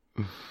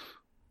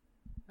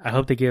 I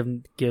hope they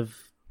give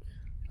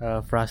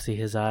Frosty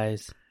his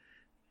eyes.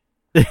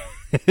 I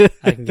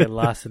can get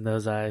lost in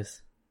those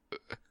eyes.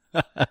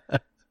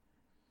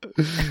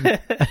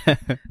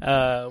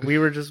 We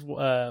were just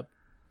going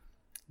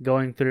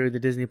through the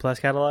Disney Plus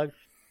catalog,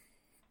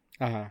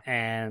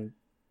 and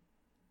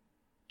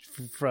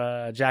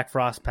Jack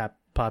Frost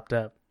popped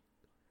up.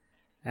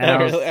 And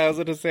I was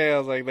gonna say, I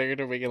was like, they're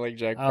gonna make it like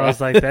Jack Frost. I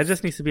was like, that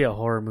just needs to be a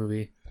horror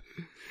movie.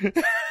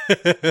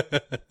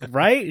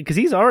 Right? Because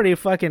he's already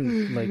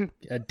fucking like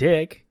a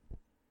dick.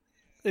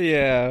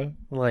 Yeah.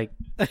 Like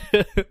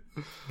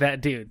that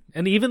dude.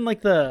 And even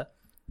like the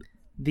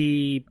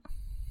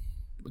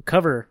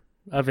cover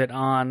of it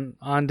on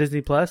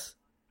Disney Plus,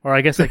 or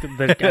I guess like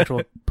the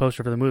actual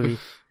poster for the movie,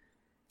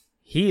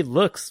 he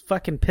looks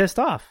fucking pissed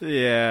off.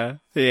 Yeah.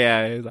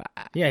 He's like,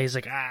 Yeah, he's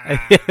like,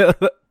 ah.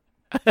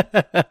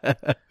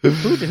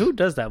 Who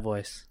does that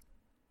voice?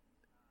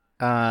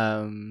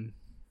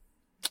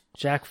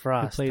 Jack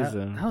Frost. Who plays that,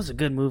 him? that was a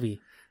good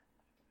movie.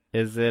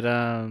 Is it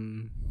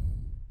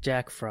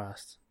Jack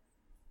Frost.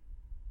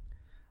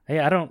 Hey,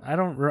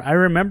 I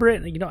remember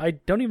it. You know, I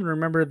don't even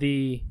remember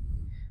the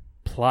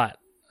plot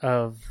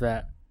of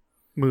that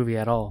movie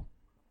at all.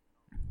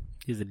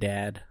 he's a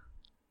dad.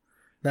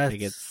 That's He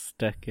gets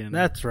stuck in.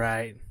 That's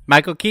right.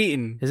 Michael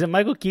Keaton. Is it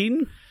Michael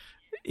Keaton?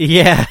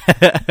 Yeah.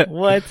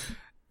 What?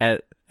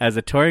 As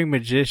a touring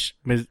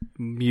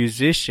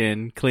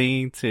musician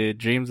clinging to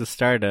dreams of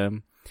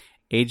stardom,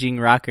 aging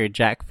rocker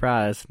Jack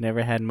Frost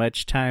never had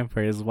much time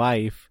for his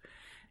wife,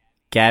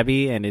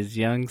 Gabby, and his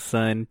young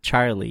son,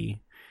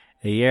 Charlie.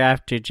 A year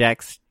after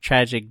Jack's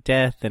tragic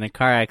death in a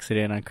car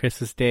accident on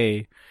Christmas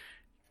Day,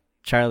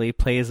 Charlie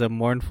plays a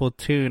mournful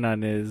tune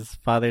on his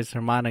father's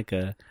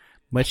harmonica,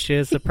 much to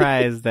his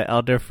surprise that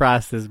Elder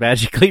Frost is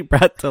magically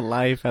brought to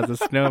life as a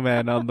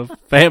snowman on the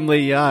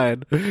family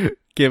yacht.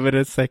 Given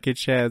a second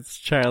chance,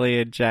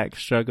 Charlie and Jack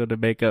struggle to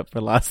make up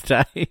for lost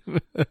time.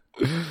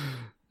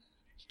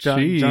 John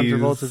Jeez.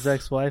 Travolta's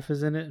ex-wife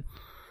is in it,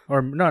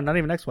 or no, not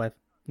even ex-wife,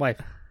 wife.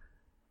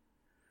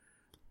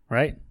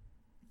 Right?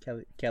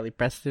 Kelly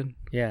Preston.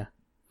 Yeah,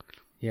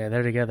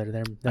 they're together.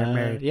 They're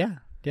married. Yeah,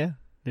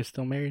 they're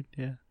still married.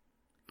 Yeah,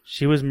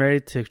 She was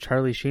married to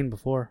Charlie Sheen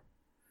before.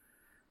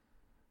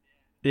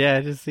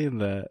 I just seen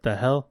that. The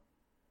hell?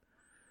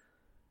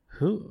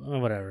 Who? Oh,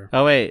 whatever.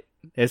 Oh wait,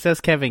 it says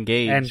Kevin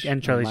Gage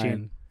And Charlie on Sheen.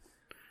 mine.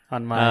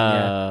 On mine,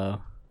 yeah.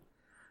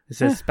 It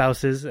says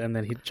spouses, and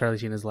then Charlie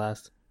Sheen is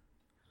last.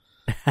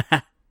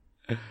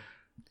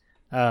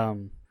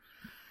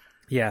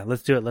 Yeah,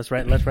 let's do it. Let's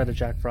write a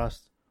Jack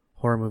Frost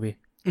horror movie.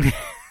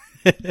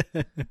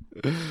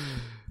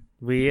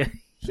 We,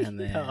 And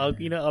then- I'll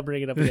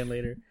bring it up again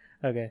later.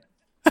 Okay.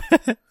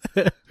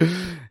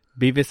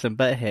 Beavis and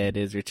Butthead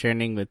is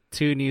returning with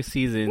 2 new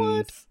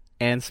seasons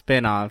and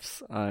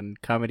spin-offs on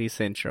Comedy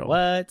Central.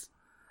 What?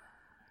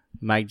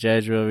 Mike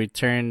Judge will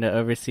return to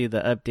oversee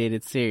the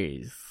updated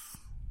series.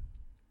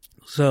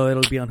 So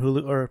it'll be on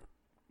Hulu, or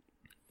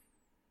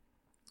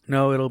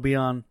no? It'll be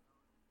on.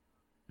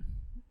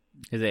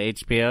 Is it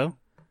HBO?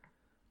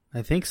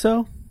 I think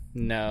so.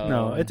 No,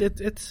 No,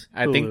 it's.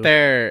 I Hulu. think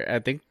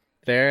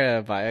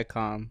they're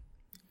Viacom.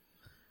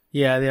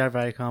 Yeah, they are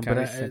Viacom, but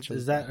Comedy Central.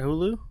 is that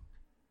Hulu?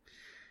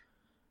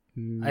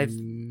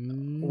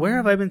 Mm. Where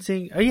have I been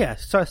seeing? Oh yeah,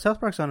 South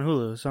Park's on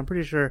Hulu, so I'm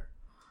pretty sure.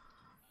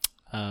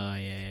 Oh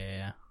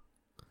yeah.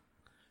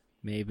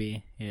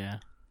 Maybe, yeah.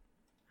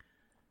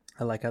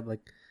 I like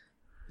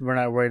we're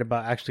not worried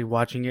about actually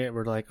watching it.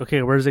 We're like,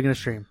 okay, where's it gonna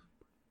stream?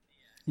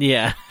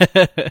 Yeah.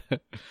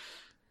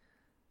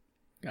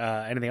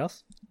 Anything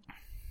else?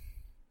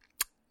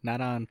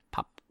 Not on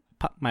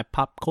my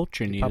pop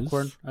culture news.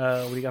 Popcorn.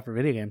 What do you got for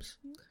video games?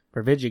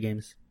 For video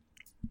games.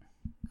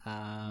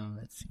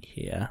 Let's see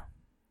here.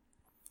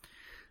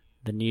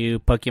 The new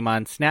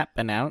Pokemon Snap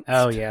announced.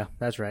 Oh yeah,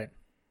 that's right.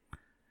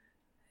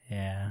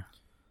 Yeah.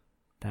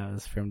 That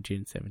was from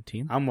June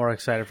 17th. I'm more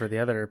excited for the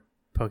other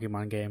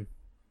Pokemon game.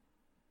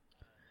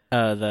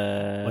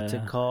 What's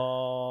it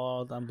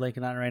called? I'm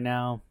blanking on it right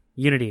now.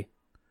 Unity.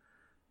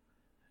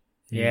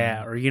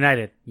 Yeah, or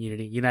United.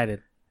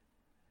 United.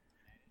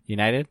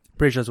 United?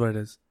 Pretty sure that's what it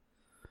is.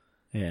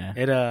 Yeah.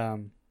 It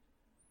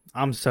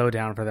I'm so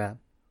down for that.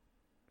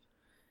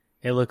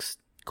 It looks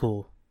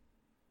cool.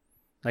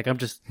 Like I'm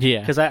just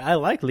because I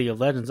like League of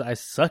Legends. I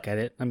suck at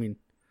it. I mean,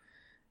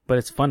 but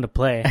it's fun to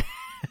play.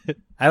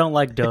 I don't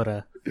like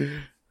Dota.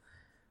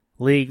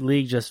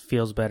 League just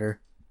feels better.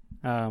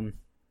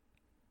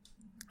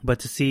 But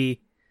to see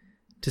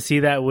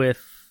that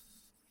with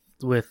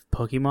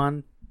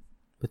Pokemon,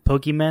 with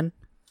Pokemon,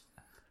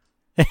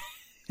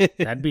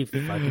 that'd be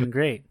fucking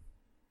great.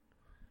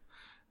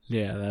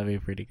 Yeah, that'd be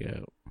pretty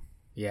good.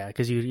 Yeah,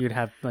 because you'd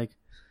have like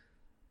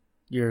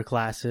your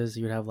classes.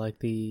 You'd have like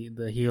the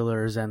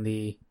healers and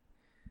the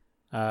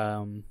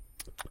what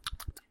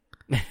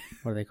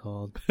are they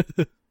called?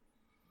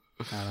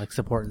 Like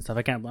support and stuff.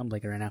 I'm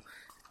blanking right now.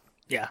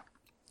 Yeah.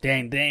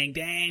 Dang.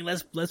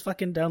 Let's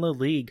fucking download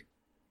League.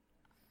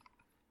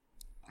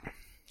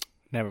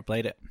 Never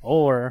played it.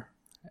 Or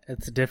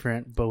it's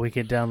different, but we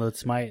could download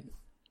Smite.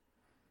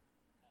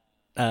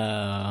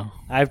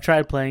 I've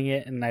tried playing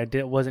it and I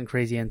wasn't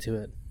crazy into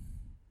it.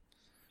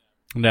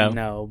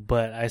 No,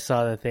 but I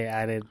saw that they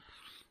added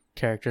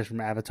characters from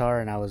Avatar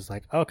and I was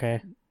like,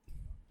 okay.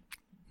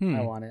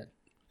 I want it.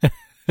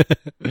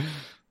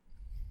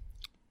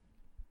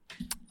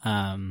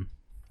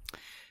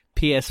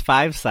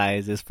 PS5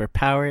 size is for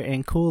power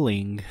and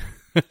cooling.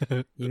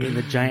 You mean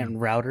the giant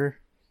router?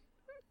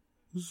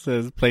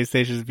 Says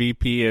PlayStation's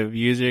VP of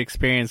User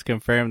Experience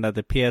confirmed that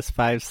the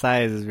PS5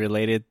 size is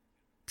related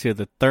to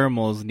the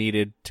thermals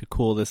needed to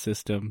cool the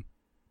system.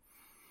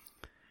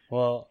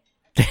 Well,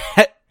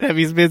 have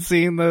you been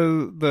seeing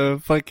the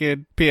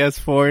fucking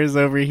PS4s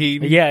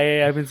overheating?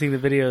 yeah, I've been seeing the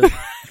videos.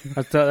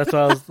 That's what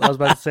I was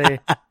about to say.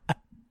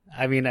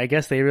 I mean, I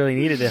guess they really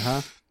needed it,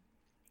 huh?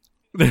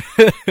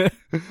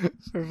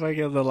 For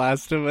fucking The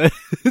Last of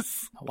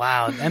Us.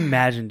 Wow,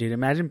 imagine, dude.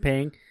 Imagine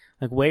paying,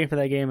 like waiting for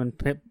that game and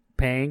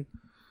paying,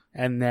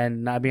 and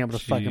then not being able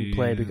to fucking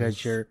play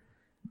because your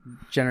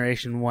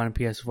Generation 1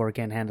 PS4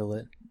 can't handle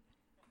it.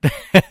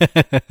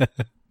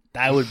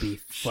 That would be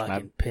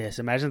fucking pissed.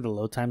 Imagine the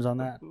load times on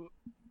that.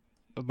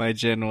 My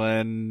Gen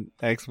 1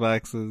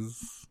 Xbox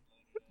is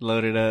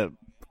loaded up.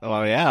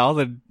 Oh yeah, all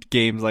the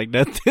games like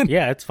nothing.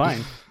 Yeah, it's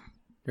fine.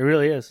 It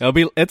really is. It'll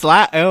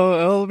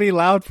be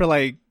loud for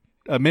like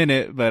a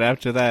minute, but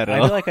after that, I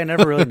feel like I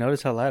never really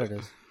noticed how loud it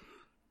is.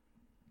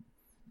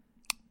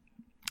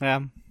 Yeah,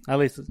 at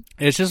least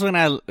it's just when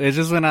I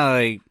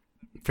like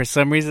for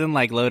some reason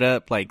like load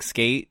up like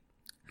Skate.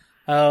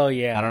 Oh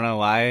yeah, I don't know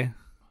why.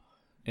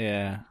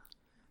 Yeah,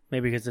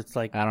 maybe because it's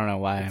like I don't know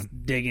why it's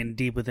digging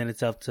deep within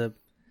itself to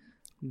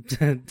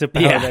power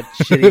that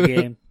shitty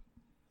game.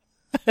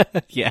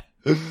 Yeah,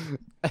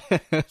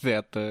 they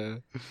have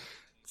to.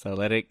 So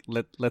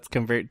let's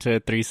convert to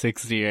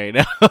 360 right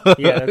now.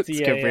 Yeah, that's it's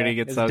converting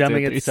itself it's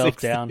dumbing to itself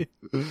down.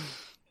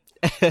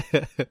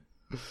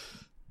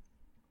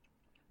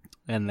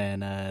 And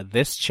then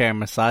this chair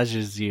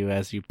massages you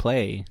as you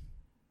play.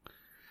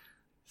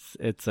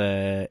 It's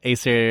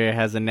Acer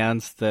has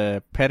announced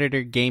the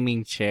Predator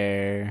gaming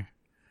chair.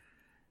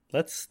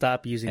 Let's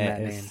stop using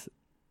that name.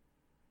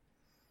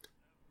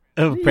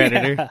 Oh,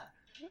 Predator.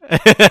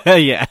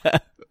 Yeah.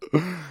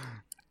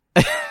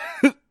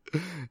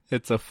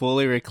 It's a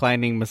fully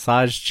reclining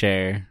massage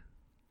chair.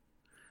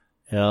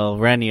 It'll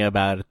run you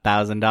about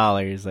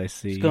 $1,000, I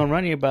see. It's going to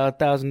run you about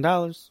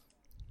 $1,000.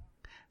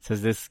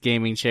 Says this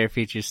gaming chair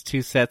features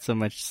 2 sets of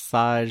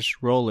massage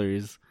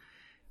rollers,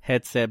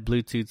 headset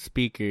Bluetooth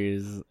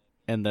speakers,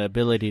 and the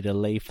ability to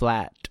lay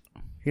flat.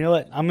 You know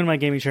what? I'm in my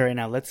gaming chair right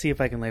now. Let's see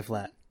if I can lay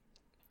flat.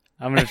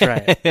 I'm going to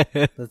try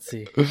it. Let's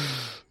see.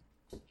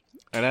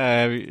 I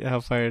know,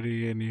 how far are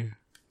you in you?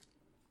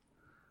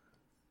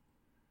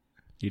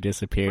 You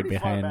disappeared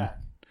behind.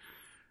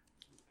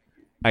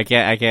 I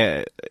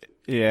can't.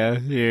 Yeah,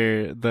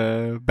 you're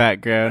the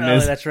background. Oh,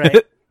 that's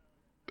right.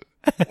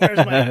 Where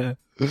am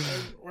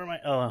I?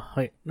 Oh,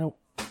 wait, nope.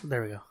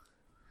 There we go.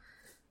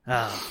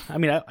 I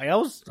mean, I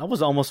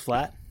was almost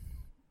flat.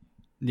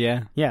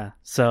 Yeah. Yeah.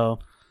 So.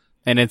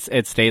 And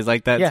it stays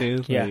like that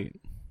too. Yeah.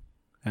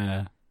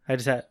 Like, I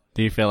just had.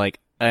 Do you feel like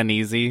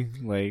uneasy,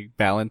 like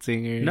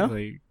balancing or no?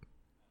 Like,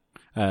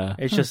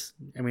 it's just.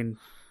 I mean.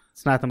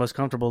 It's not the most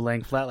comfortable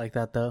laying flat like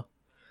that, though.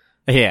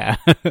 Yeah.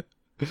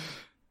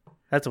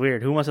 That's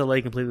weird. Who wants to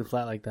lay completely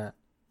flat like that?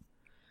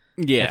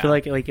 Yeah. I feel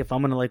like if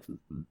I'm gonna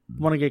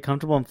want to get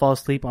comfortable and fall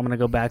asleep, I'm gonna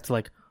go back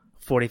to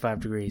 45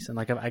 degrees, and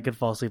I could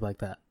fall asleep like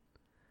that.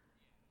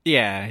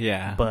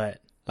 Yeah. But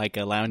like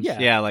a lounge, like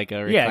a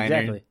recliner, yeah,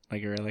 exactly.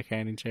 Like a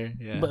reclining chair.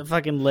 Yeah. But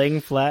fucking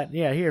laying flat,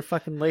 yeah. Here,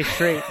 fucking lay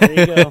straight. There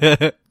you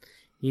go.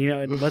 You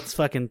know, let's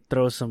fucking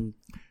throw some.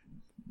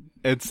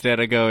 Instead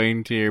of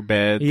going to your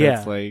bed,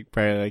 yeah. that's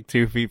probably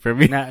 2 feet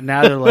from you.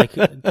 Now they're like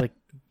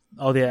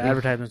all the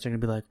advertisements are gonna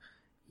be like,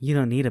 you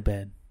don't need a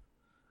bed.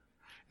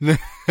 You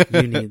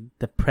need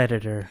the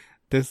Predator.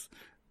 This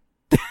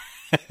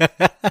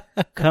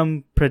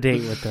come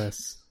predate with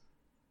us.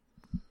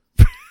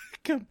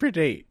 Come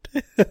predate.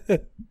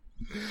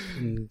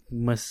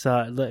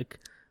 Massage. Look,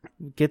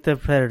 get the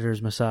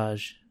Predator's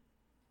massage.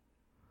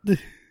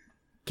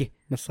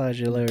 Massage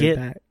your lower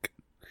back.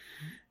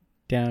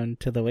 Down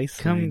to the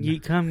waistline.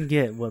 Come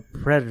get what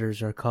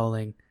Predators are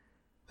calling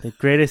the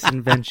greatest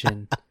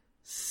invention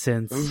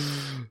since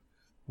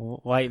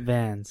white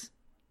vans.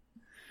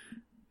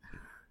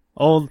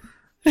 Old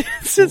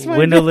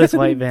windowless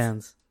white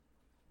vans.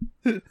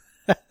 Yeah,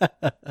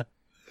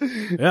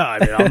 I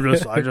mean,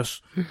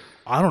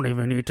 I don't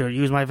even need to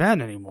use my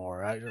van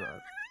anymore.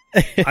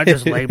 I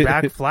just lay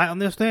back flat on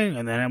this thing,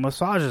 and then it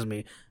massages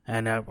me,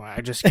 and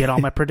I just get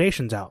all my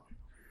predations out.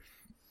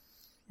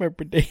 My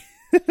predations.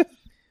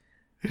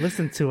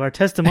 Listen to our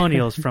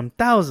testimonials from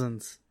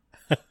thousands.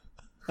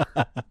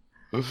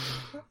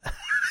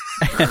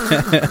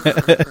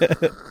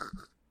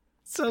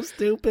 So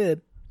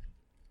stupid.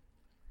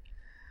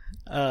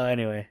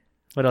 Anyway,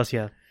 what else you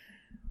have?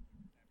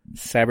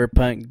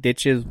 Cyberpunk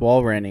ditches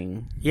wall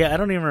running. Yeah, I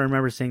don't even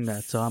remember seeing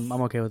that, so I'm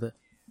okay with it.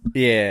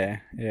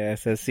 Yeah. It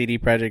says CD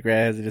Projekt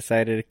Red has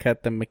decided to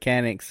cut the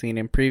mechanics seen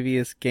in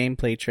previous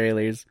gameplay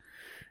trailers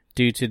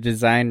due to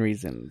design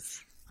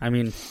reasons. I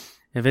mean,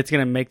 if it's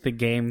gonna make the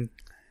game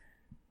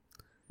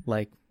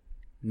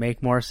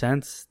make more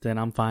sense, then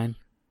I'm fine.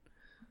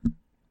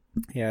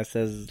 Yeah, it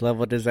says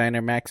level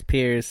designer Max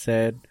Pierce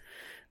said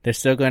there's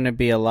still going to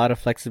be a lot of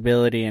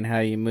flexibility in how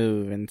you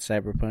move in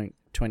Cyberpunk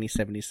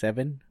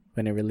 2077.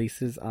 when it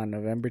releases on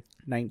November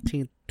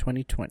 19th,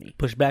 2020.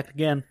 Push back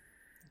again.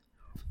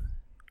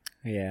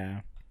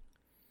 Yeah.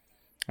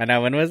 I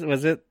know. When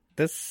was it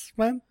this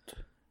month?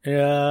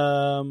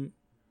 I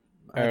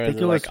think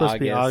it was supposed to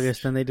be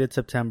August, and they did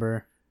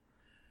September,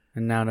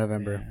 and now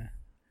November. Yeah.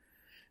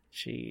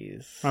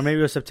 Jeez. Or maybe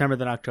it was September,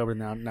 then October,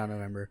 now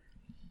November.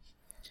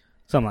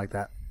 Something like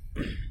that.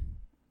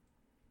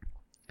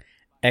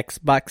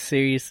 Xbox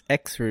Series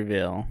X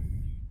reveal.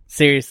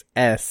 Series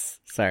S,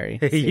 sorry.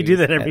 You do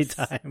that every S.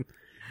 time.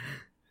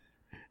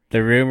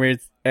 The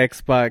rumored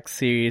Xbox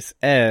Series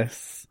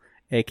S,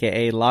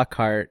 aka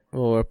Lockhart,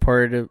 will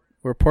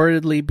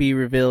reportedly be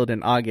revealed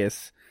in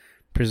August,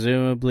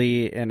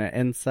 presumably in an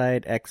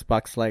inside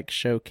Xbox-like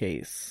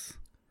showcase.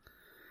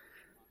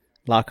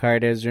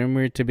 Lockhart is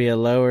rumored to be a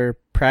lower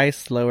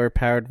priced, lower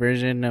powered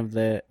version of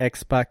the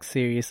Xbox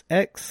Series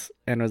X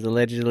and was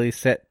allegedly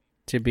set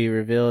to be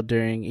revealed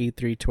during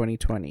E3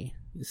 2020.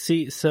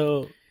 See,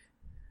 so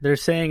they're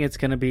saying it's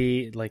going to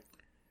be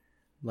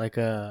like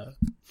a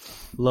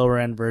lower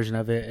end version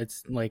of it.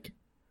 It's like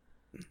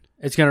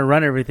it's going to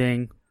run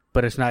everything,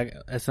 but it's not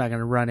going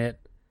to run it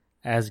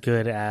as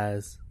good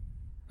as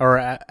or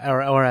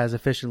as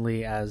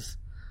efficiently as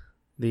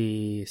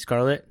the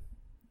Scarlet.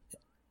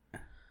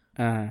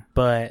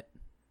 But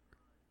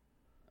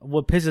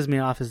what pisses me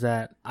off is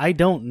that I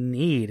don't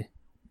need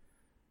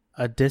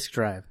a disk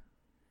drive.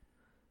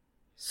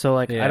 So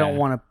I don't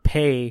want to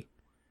pay.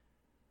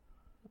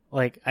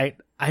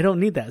 I don't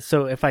need that.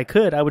 So if I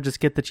could, I would just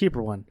get the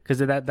cheaper one because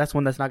that's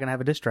one that's not going to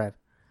have a disk drive.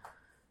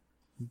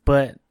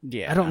 But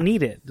I don't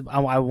need it.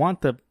 I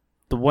want the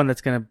one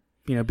that's going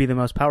to be the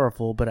most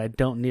powerful, but I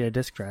don't need a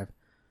disk drive.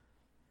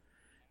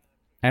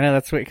 I know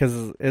that's weird because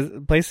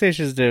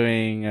PlayStation's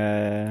doing.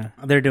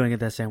 They're doing it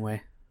that same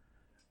way.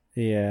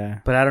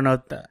 Yeah, but I don't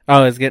know.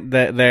 It's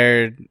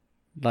their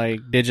like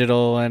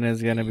digital one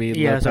is gonna be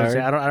low powered.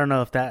 I don't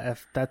know if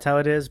that's how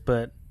it is,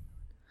 but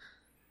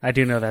I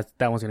do know that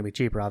one's gonna be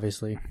cheaper,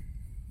 obviously.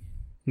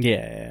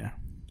 Yeah,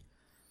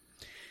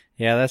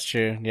 that's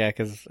true. Yeah,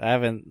 because I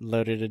haven't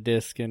loaded a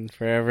disc in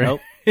forever.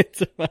 Nope.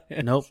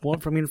 Nope.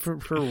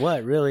 For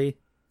what really?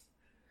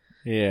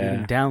 Yeah. You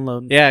can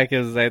download. Yeah,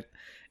 because I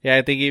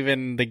think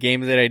even the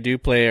games that I do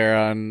play are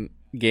on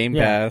Game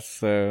Pass.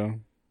 So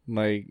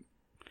I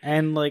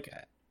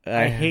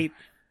hate.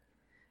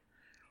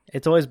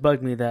 It's always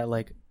bugged me that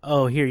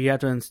here you have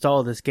to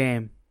install this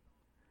game,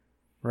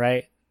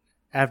 right?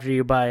 After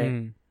you buy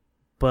it,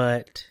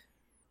 but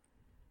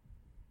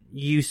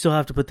you still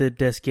have to put the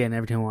disc in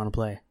every time you want to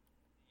play.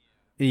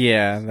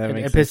 Yeah, that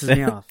makes sense. It pisses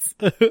me off.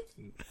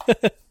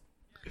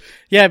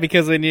 Yeah,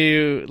 because when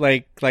you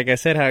like I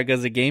said, how it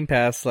goes to Game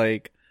Pass,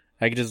 I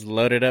can just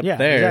load it up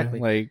there.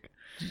 Exactly.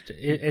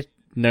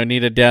 No need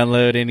to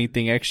download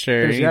anything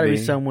extra. There's got to be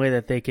some way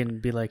that they can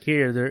be like,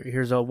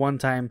 here's a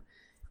one-time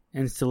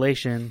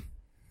installation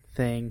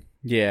thing.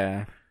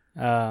 Yeah.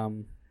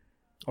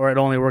 Or it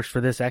only works for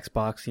this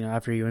Xbox,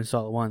 after you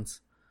install it once.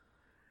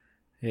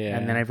 Yeah.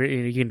 And then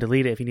you can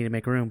delete it if you need to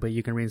make room, but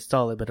you can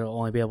reinstall it, but it'll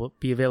only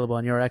be available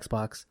on your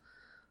Xbox.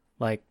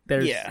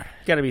 There's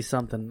got to be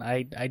something.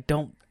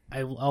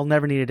 I'll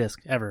never need a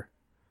disc ever.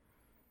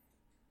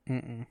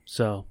 Mm-mm.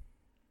 So,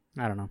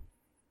 I don't know.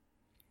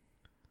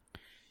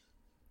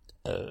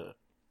 It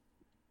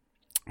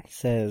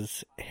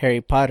says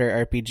Harry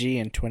Potter RPG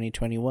in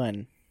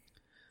 2021.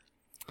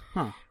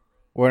 Huh.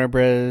 Warner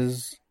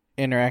Bros.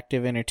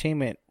 Interactive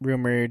Entertainment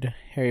rumored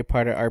Harry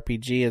Potter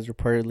RPG is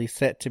reportedly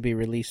set to be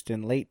released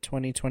in late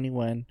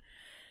 2021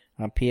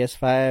 on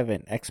PS5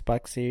 and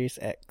Xbox Series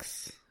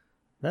X.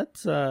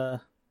 That's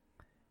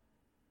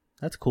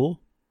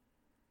cool.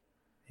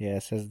 Yeah,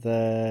 it says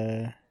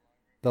the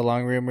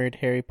long rumored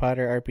Harry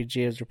Potter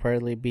RPG is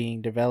reportedly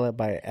being developed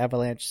by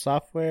Avalanche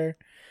Software,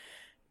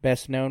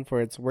 best known for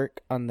its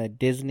work on the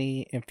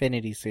Disney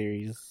Infinity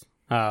series.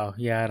 Oh,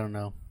 yeah, I don't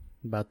know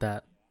about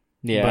that.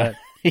 Yeah.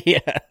 But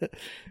yeah.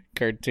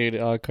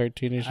 All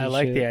cartoonish. I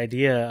like the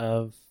idea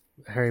of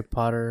Harry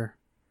Potter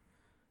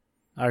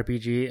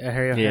RPG,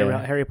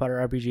 Harry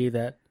Potter RPG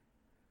that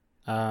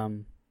I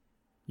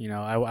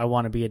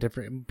want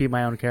to be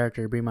my own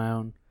character, be my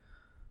own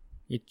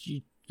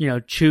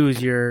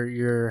choose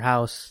your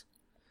house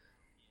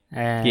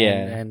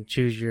and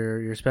choose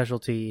your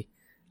specialty.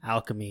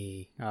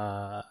 Alchemy.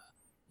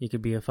 You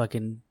could be a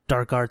fucking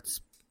dark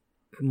arts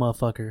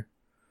motherfucker.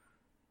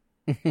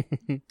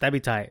 That'd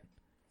be tight.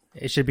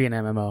 It should be an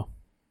MMO.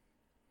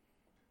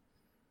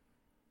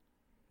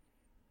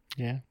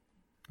 Yeah.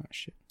 Oh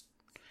shit.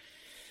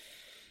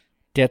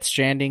 Death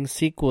Stranding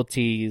sequel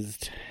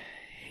teased.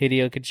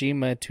 Hideo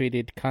Kojima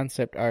tweeted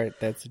concept art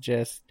that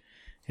suggests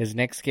his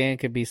next game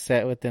could be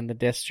set within the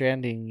Death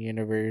Stranding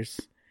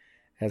universe,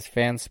 as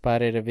fans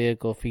spotted a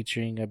vehicle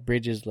featuring a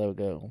Bridges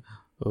logo.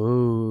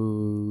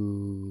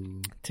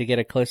 Ooh. To get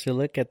a closer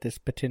look at this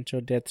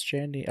potential Death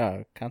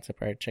Stranding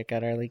concept art, check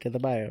out our link in the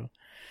bio.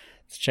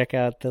 Let's check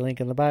out the link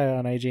in the bio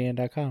on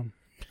IGN.com.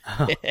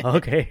 Oh,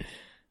 okay.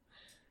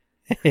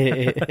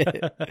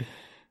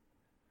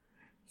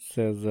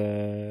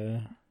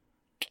 Says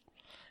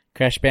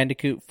Crash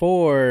Bandicoot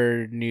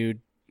 4 new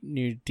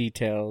new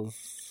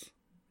details.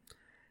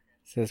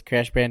 It says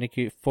Crash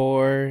Bandicoot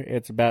 4,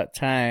 It's About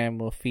Time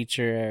will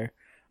feature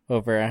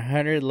over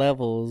 100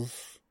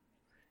 levels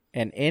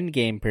and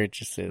in-game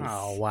purchases.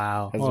 Oh,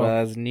 wow. As well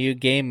as new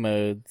game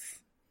modes.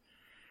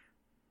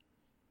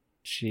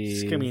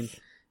 Jeez. I mean,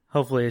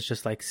 hopefully it's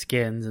just like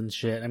skins and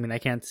shit. I mean, I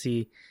can't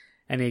see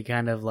any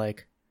kind of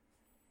like,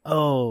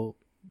 oh,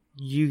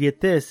 you get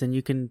this and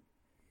you can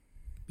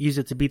use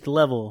it to beat the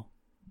level.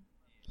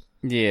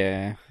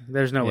 Yeah.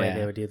 There's no way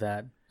they would do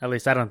that. At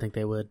least I don't think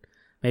they would.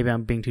 Maybe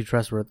I'm being too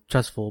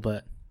trustful,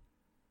 but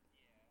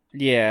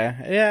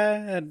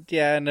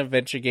an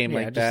adventure game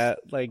like that,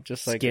 like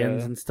just like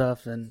skins and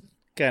stuff, and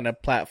kind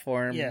of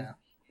platform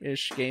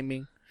ish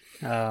gaming.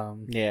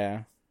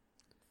 Yeah.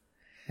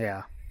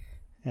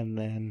 And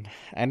then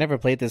I never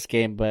played this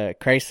game, but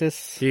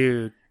Crysis,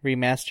 dude,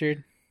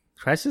 remastered.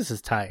 Crysis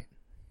is tight.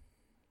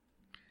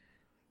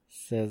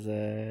 Says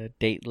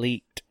date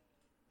leaked.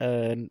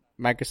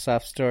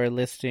 Microsoft Store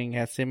listing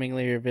has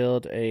seemingly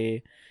revealed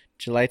a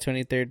July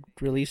 23rd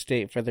release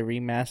date for the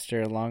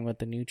remaster along with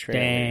the new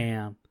trailer.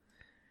 Damn.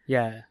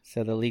 Yeah.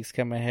 So the leaks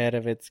come ahead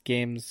of its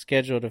game's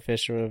scheduled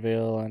official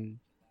reveal on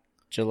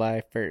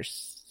July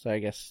 1st. So I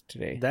guess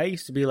today. That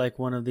used to be like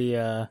one of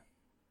the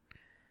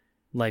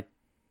like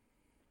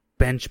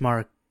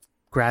benchmark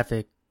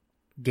graphic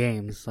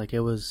games. Like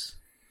it was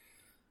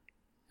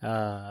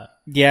yeah,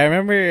 I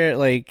remember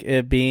like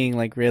it being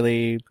like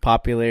really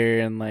popular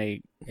and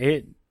like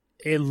it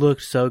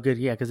looked so good.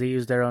 Yeah, because they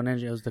used their own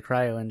engine. It was the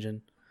Cryo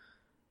engine.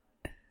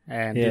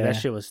 And dude, that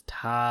shit was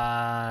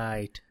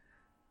tight.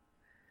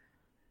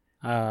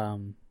 I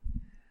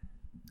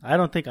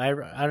don't think I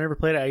never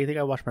played it. I think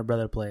I watched my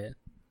brother play it,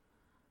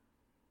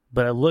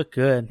 but it looked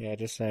good. Yeah,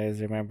 just I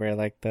always remember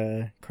like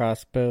the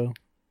crossbow.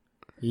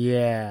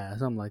 Yeah,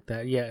 something like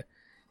that. Yeah,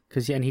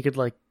 and he could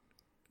like,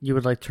 you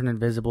would like turn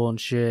invisible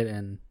and shit,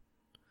 and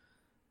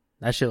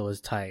that shit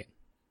was tight.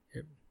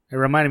 It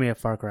reminded me of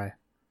Far Cry.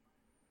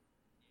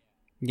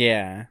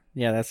 Yeah,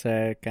 that's what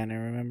I kind of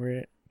remember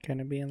it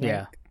kind of being like.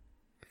 Yeah.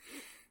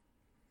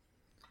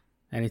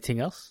 Anything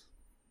else?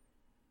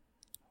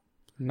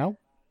 Nope.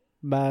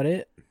 About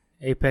it.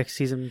 Apex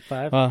Season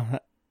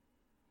 5?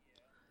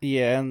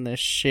 Yeah, and the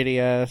shitty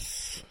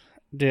ass...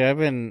 Dude,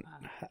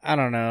 I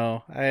don't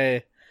know.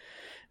 I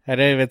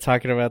didn't even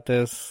talking about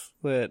this,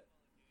 but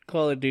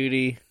Call of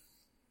Duty.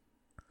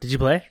 Did you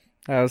play?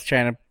 I was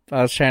trying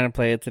to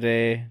play it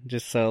today,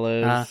 just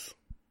solos.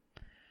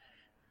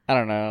 I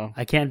don't know.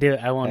 I can't do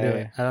it. I won't do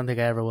it. I don't think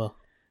I ever will.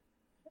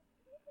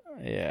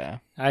 Yeah.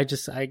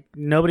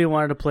 Nobody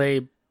wanted to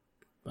play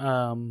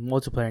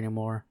multiplayer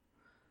anymore.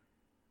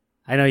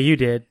 I know you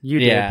did. You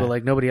did, but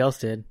like nobody else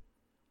did.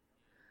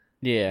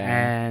 Yeah.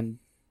 And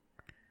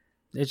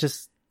it's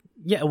just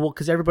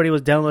because everybody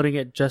was downloading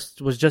it, just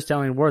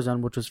downloading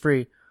Warzone, which was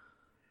free.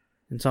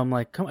 And so I'm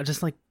like, come on,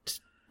 just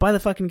buy the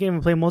fucking game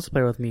and play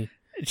multiplayer with me.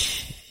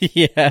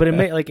 Yeah. But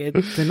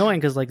it's annoying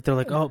because like they're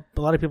like, oh,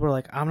 a lot of people are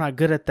like, I'm not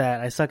good at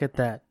that. I suck at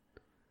that.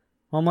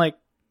 Well, I'm like,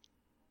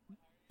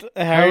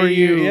 how are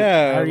you?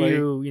 Yeah. How are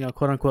you,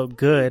 quote unquote,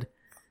 good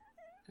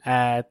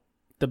at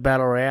the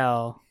battle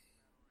royale,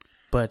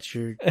 but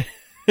you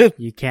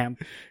can't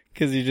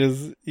because you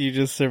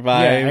just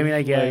survive. Yeah, I mean,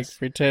 I guess like,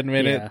 for 10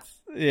 minutes.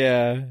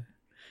 Yeah.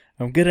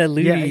 I'm good at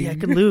looting. Yeah, I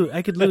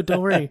could loot.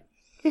 Don't worry.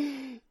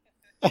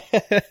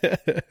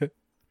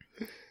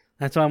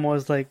 That's why I'm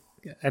always like,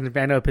 and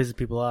I know it pisses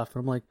people off,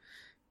 but I'm like,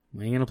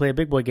 when are you gonna play a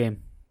big boy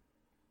game?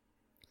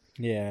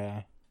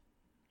 Yeah.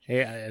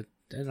 Hey, I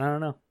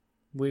don't know.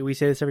 We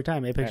say this every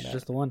time. Apex is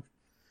just the one.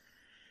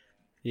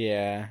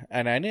 Yeah,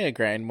 and I need to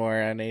grind more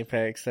on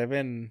Apex. I've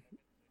been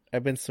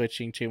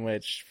switching too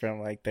much from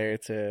like there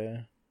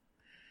to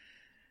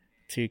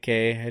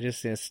 2K. I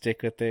just need to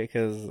stick with it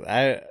because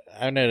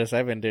I've noticed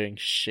I've been doing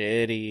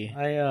shitty.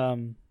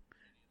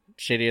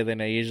 Shittier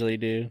than I usually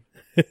do.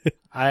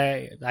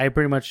 I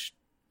pretty much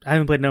I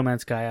haven't played No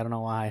Man's Sky. I don't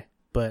know why,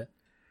 but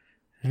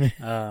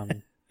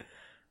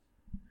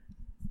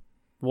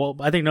well,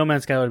 I think No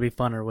Man's Sky would be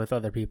funner with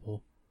other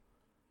people.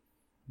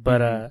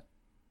 But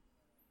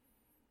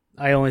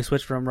I only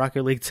switched from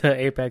Rocket League to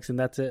Apex, and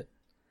that's it.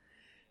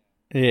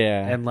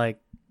 Yeah, and like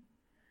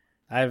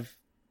I've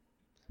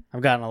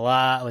gotten a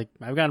lot. Like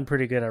I've gotten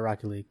pretty good at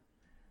Rocket League.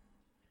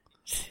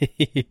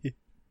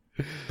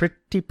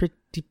 pretty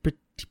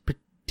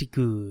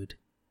good.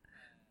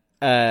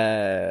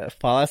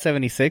 Fallout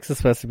 76 is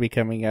supposed to be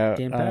coming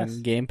out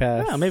on Game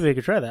Pass. Yeah, maybe we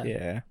could try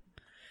that.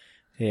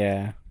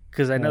 Yeah.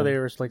 Because I know they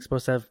were like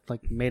supposed to have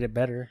like made it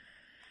better.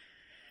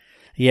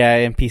 Yeah,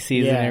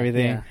 NPCs and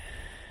everything.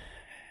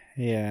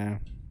 Yeah.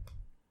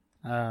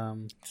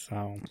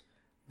 So,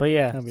 but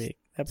yeah, that'd be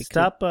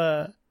stop.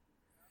 Cool.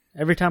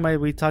 Every time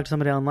we talk to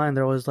somebody online,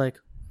 they're always like,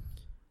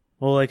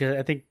 "Well, like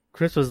I think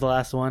Chris was the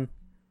last one."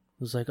 It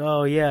was like,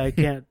 "Oh yeah, I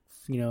can't,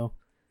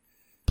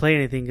 play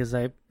anything because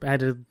I had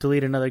to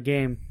delete another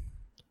game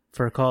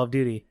for Call of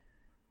Duty."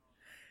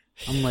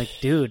 I'm like,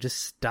 dude,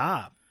 just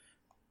stop.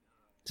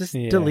 Just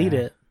delete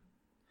it.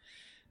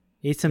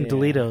 Eat some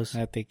Doritos.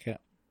 I think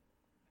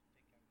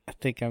I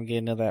think I'm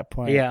getting to that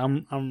point. Yeah,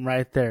 I'm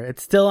right there.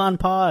 It's still on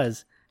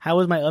pause. How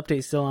is my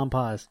update still on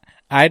pause?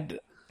 I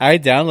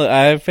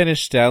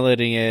finished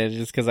downloading it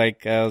just because I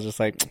was just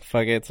like,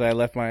 fuck it. So I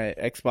left my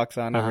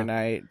Xbox on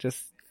overnight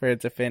just for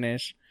it to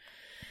finish.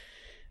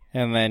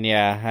 And then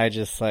I'm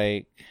just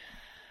like,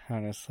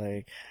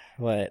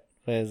 what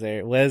is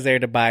there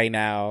to buy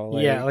now?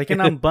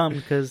 And I'm bummed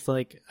because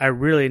like I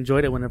really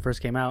enjoyed it when it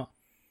first came out,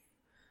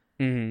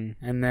 and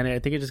then I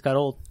think it just got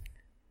old.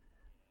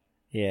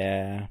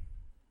 Yeah,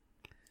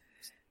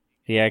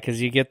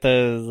 because you get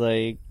those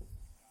like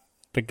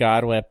the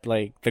God Whip,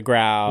 like the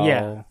growl.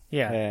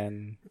 Yeah.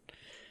 And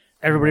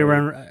everybody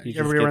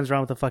runs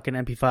around with a fucking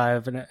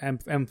MP5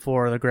 and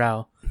M4, the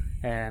growl,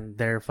 and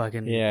they're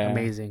fucking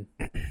amazing.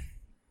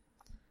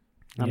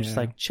 I'm just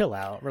like, chill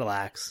out,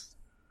 relax.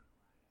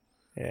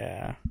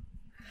 Yeah.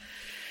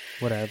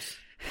 Whatevs.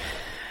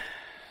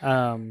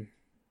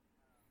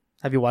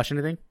 Have you watched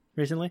anything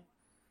recently?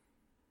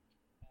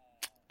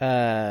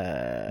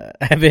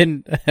 I've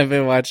been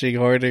watching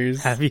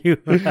Hoarders. Have you?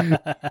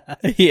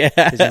 Yeah.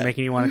 Is it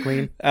making you want to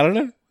clean? I don't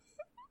know.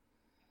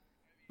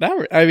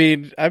 I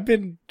mean, I've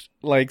been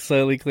like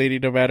slowly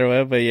cleaning no matter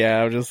what, but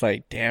yeah, I'm just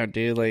like, damn,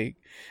 dude, like,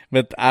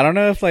 but I don't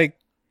know if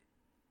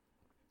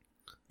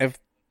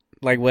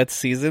what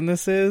season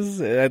this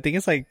is. I think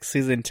it's like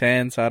season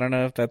 10, so I don't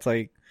know if that's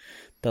like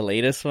the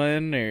latest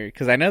one or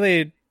because I know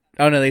they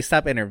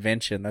stopped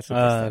Intervention. That's what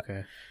they stopped.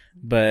 Okay.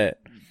 But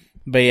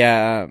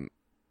yeah.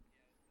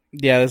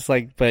 It's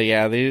like, but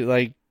yeah, they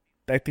like,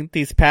 I think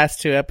these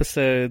past 2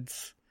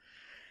 episodes,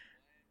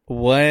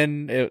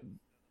 so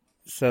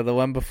the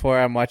one before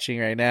I'm watching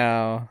right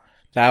now,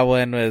 that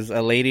one was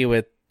a lady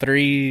with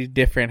 3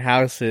 different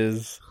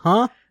houses.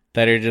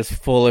 That are just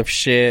full of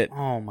shit.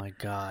 Oh my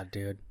God,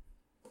 dude.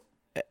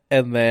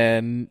 And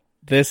then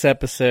this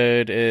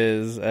episode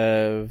is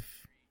of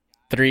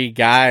 3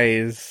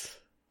 guys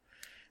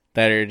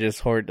that are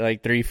just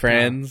like 3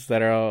 friends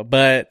that are all,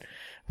 but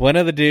one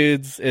of the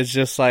dudes is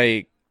just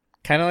like,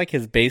 kind of like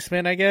his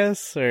basement, I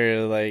guess,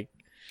 or like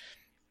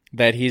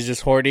that he's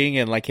just hoarding,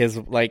 and like his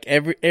like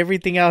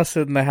everything else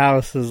in the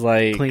house is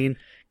like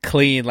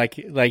clean. Like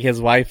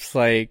his wife's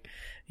like,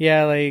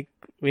 yeah, like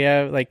we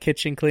have like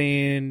kitchen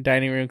clean,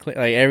 dining room clean,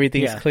 like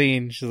everything's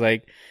clean. She's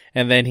like,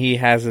 and then he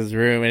has his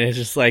room, and it's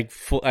just like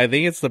full. I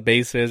think it's the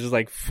basement. It's just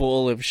like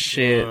full of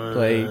shit,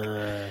 like.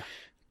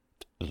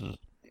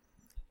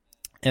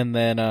 And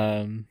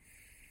then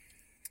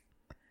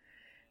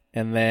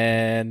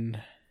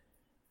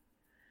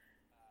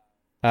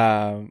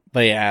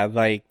but yeah,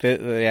 like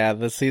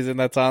the season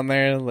that's on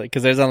there, like,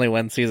 because there's only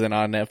one season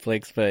on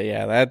Netflix, but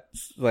yeah,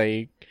 that's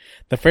like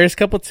the first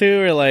couple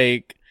 2 are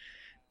like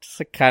just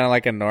like, kind of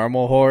like a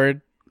normal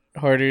hoarder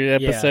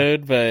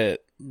episode,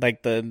 but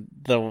like the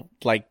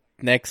like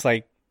next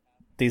like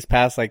these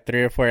past like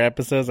 3 or 4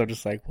 episodes, I'm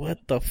just like, what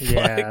the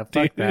fuck,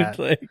 dude? That.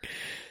 Like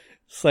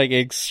it's like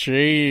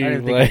extreme. I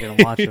didn't think I was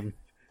gonna watch them.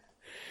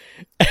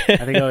 I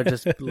think I would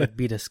just like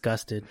be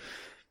disgusted.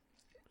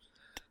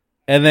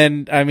 And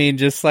then, I mean,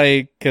 just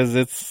like, cause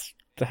it's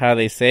how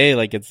they say,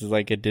 like, it's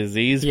like a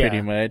disease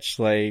pretty much,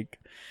 like,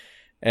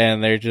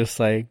 and they're just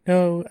like,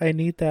 no, I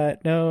need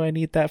that. No, I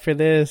need that for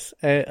this.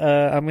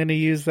 I'm going to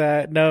use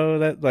that. No,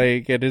 that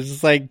like, it is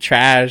just like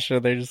trash.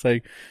 And they're just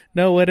like,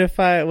 no, what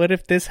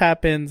if this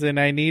happens and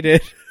I need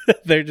it?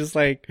 They're just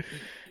like,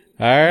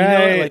 all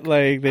right.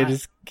 Like they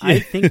just, I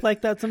think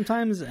like that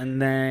sometimes.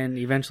 And then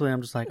eventually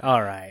I'm just like,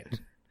 all right,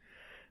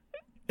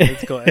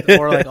 let's go.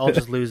 Or like, I'll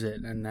just lose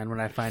it. And then when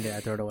I find it, I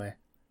throw it away.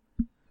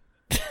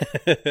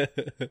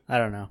 I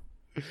don't know.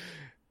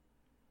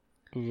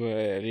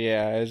 But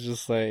yeah, it's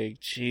just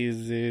like,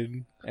 jeez,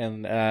 dude.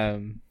 And I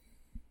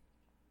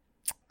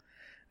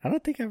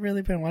don't think I've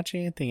really been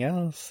watching anything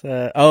else.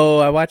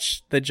 I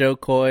watched the Joe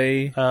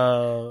Coy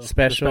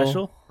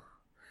special.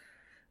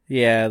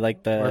 Yeah,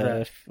 like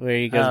where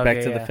he goes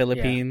back to the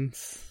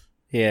Philippines.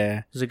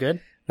 Yeah. Was it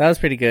good? That was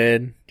pretty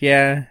good.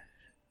 Yeah.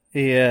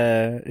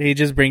 He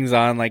just brings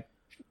on like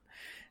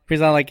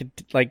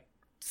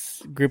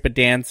group of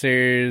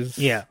dancers.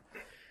 Yeah.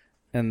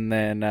 And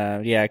then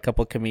a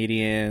couple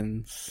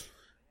comedians.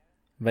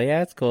 But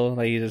yeah, it's cool.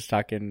 Like he's just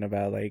talking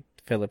about like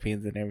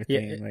Philippines and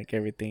everything, like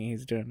everything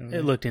he's doing.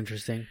 It looked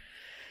interesting.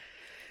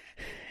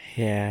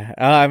 Yeah.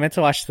 Oh, I meant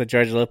to watch the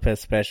George Lopez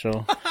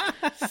special.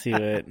 See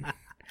what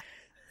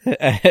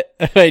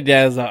my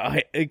dad's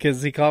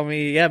because he called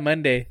me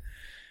Monday.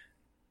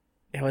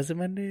 Yeah, was it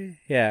Monday?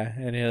 Yeah.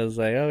 And he was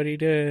like, oh, what are you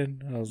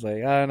doing? I was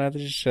like, oh,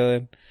 nothing, just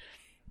chilling.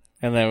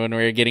 And then when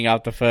we were getting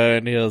off the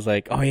phone, he was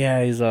like, oh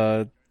yeah, he's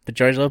the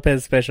George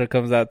Lopez special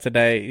comes out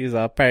tonight.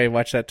 I'll probably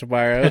watch that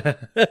tomorrow.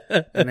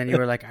 And then you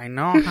were like, I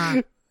know,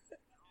 huh?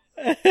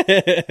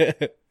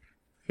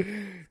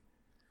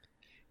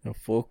 A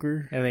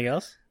Folker. Anything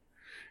else?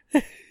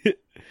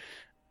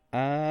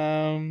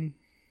 I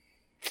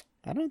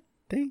don't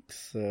think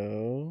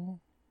so.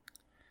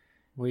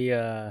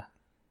 Well,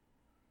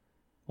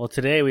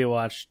 today we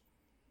watched.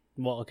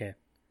 Well, okay.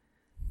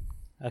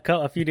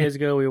 A few days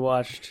ago we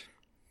watched.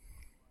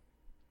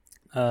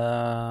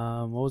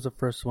 What was the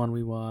first one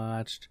we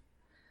watched?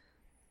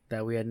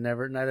 that we had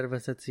neither of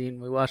us had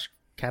seen. We watched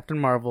Captain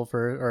Marvel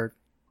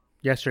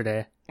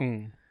yesterday.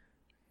 Mm.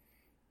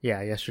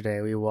 Yeah,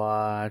 yesterday we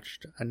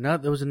watched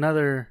another. There was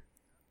another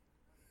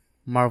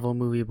Marvel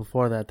movie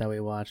before that we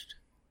watched.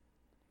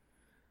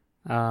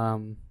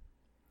 And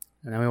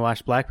then we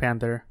watched Black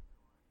Panther.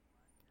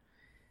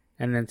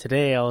 And then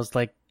today I was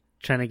like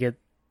trying to get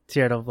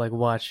Sierra to like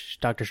watch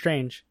Doctor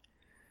Strange.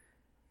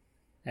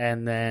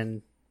 And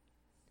then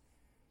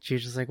she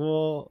was just like,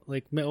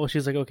 she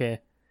was like, okay.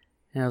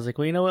 And I was like,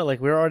 well, you know what? Like,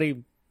 we're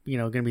already,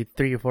 going to be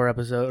 3 or 4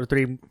 episodes or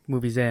 3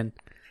 movies in.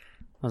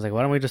 I was like,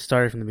 why don't we just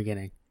start it from the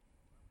beginning?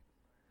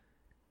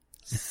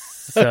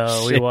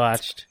 So we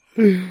watched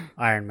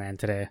Iron Man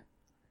today.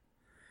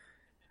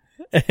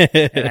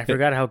 And I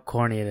forgot how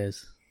corny it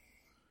is.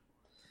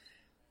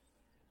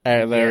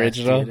 The Yes,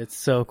 original? dude, it's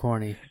so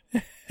corny.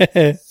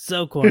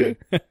 So corny.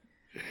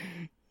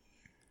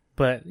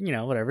 But,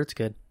 whatever, it's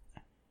good.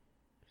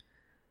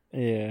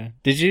 Yeah.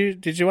 Did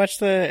you watch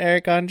the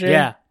Eric Andre?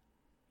 Yeah.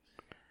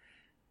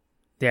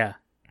 Yeah.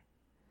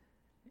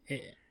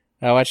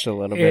 I watched a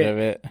little bit of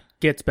it.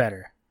 Gets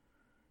better.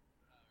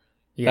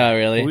 Oh,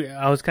 really?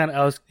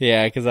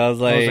 Yeah, because I was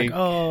like,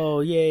 oh,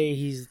 yay,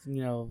 he's,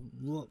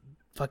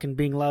 fucking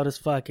being loud as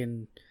fuck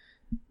and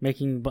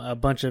making a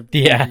bunch of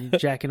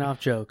jacking off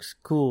jokes.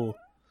 Cool.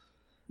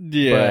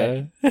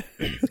 Yeah. But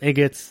it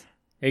gets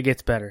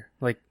better.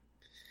 Like,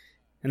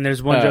 and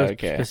there's one joke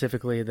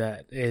specifically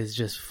that is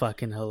just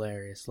fucking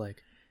hilarious.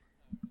 Like,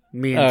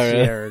 me and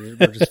Sierra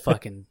were just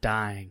fucking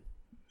dying.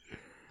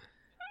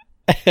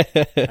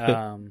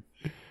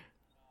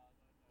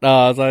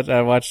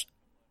 I watched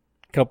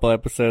a couple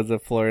episodes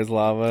of Floor is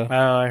Lava.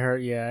 Oh, I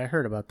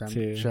heard about that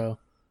show.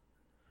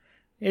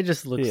 It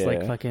just looks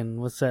like fucking,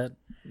 what's that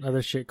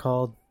other shit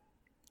called?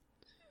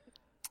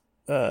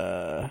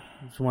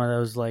 It's one of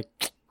those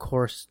like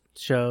course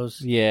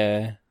shows.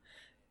 Yeah.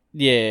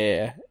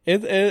 Yeah.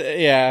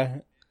 Yeah.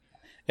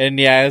 And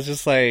yeah, it's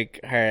just like,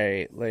 all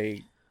right,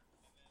 like,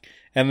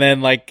 and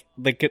then like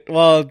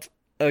one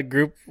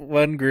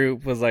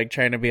group was like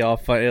trying to be all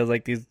fun. It was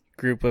like these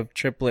group of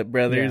triplet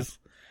brothers.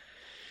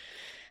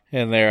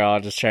 Yeah. And they're all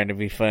just trying to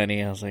be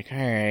funny. I was like, all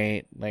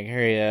right, like,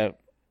 hurry up.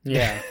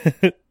 Yeah.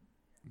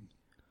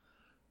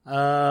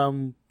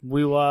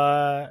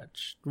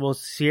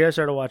 Sierra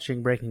started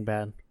watching Breaking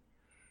Bad.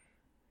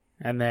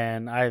 And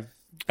then we're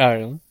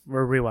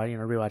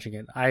rewatching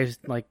it. I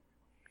like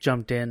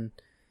jumped in.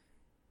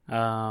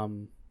 I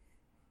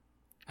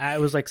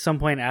was like some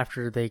point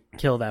after they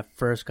kill that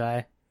first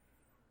guy.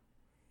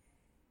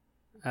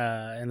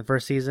 In the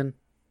first season.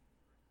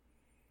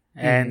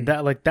 And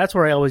that's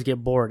where I always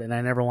get bored and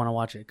I never want to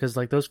watch it. Because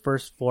like those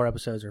first 4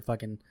 episodes are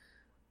fucking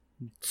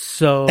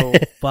so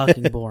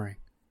fucking boring.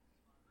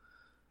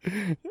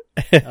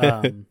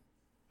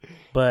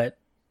 But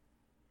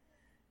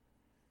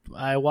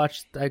I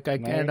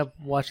ended up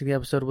watching the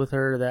episode with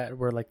her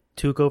where like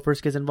Tuco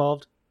first gets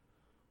involved.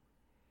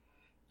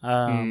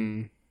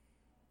 And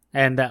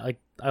that like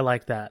I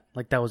like that.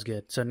 Like that was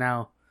good. So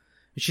now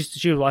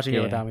she was watching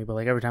it without me, but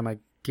like every time I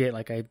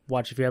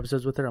watch a few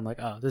episodes with her, I'm like,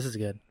 oh, this is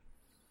good.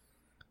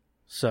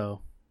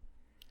 So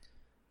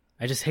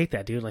I just hate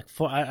that, dude. Like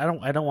I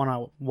don't want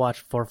to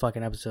watch 4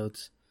 fucking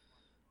episodes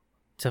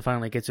to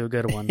finally get to a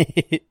good one.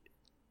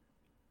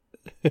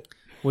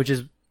 Which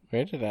is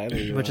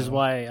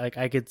why like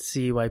I could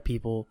see why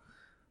people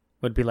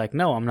would be like,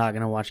 no, I'm not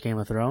gonna watch Game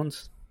of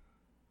Thrones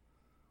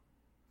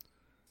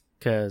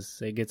because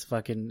it gets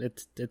fucking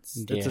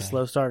it's a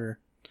slow starter.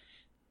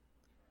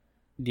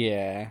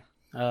 Yeah.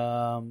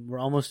 We're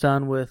almost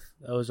done with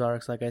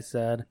Ozarks, like I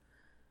said.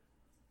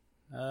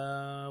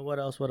 What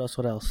else?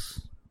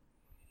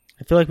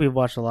 I feel like we've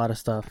watched a lot of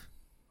stuff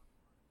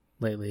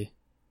lately.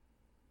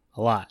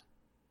 A lot.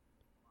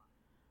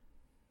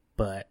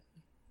 But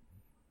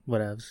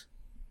whatevs.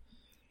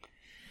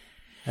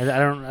 I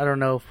don't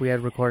know if we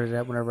had recorded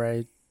that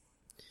whenever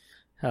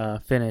I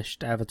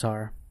finished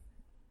Avatar.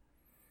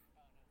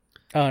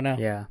 Oh no.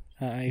 Yeah.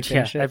 You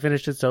finished it? I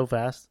finished it so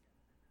fast.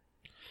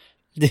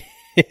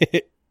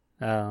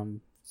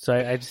 So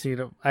I just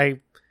I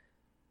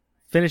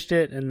finished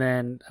it and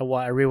then I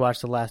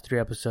rewatched the last 3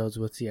 episodes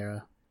with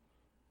Sierra.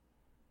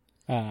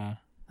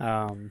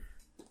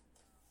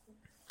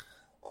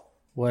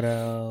 What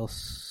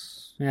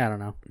else? Yeah, I don't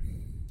know.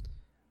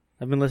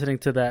 I've been listening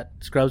to that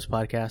Scrubs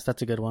podcast.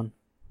 That's a good one.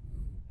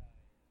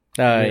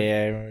 Oh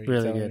yeah,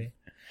 really good.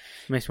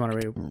 Makes me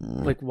want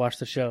to watch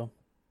the show.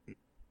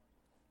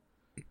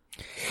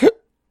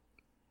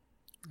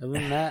 Other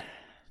than that,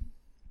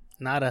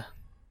 nada.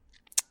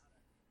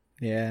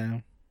 Yeah.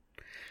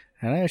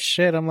 I know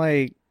shit. I'm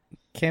like,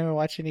 can't even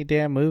watch any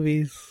damn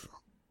movies.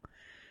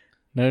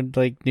 No,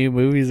 like new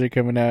movies are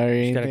coming out or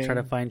anything. Just gotta try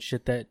to find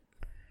shit that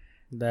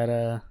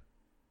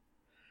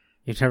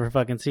you've never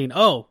fucking seen.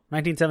 Oh,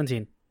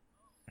 1917.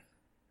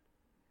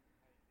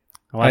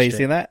 Oh, you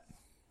seen that?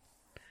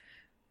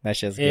 That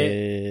shit's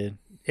good.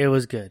 It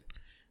was good.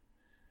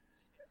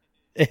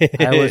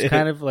 I was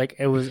kind of like,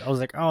 I was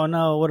like, oh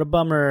no, what a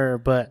bummer.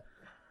 But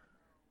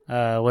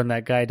when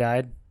that guy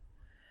died,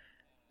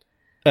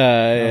 I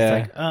was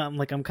Yeah.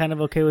 like, I'm kind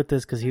of okay with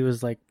this because he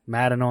was like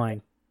mad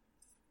annoying.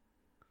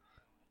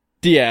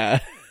 Yeah.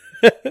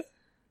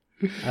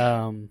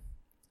 And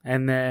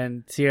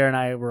then Sierra and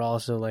I were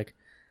also like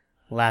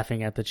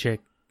laughing at the chick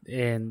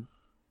in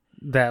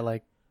that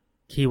like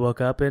he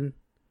woke up in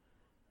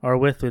or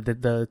with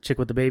the chick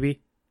with the baby.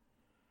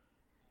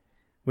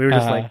 We were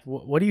just like,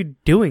 what are you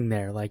doing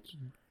there? Like,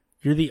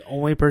 you're the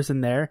only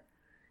person there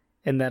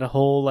in that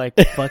whole like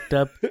fucked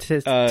up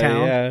town.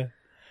 Yeah.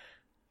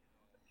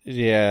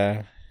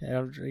 Yeah.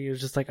 And he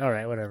was just like, all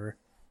right, whatever.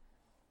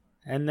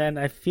 And then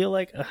I feel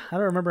like I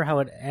don't remember how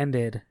it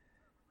ended,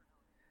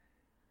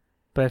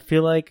 but I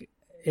feel like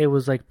it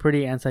was like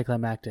pretty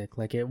anticlimactic.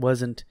 Like it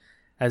wasn't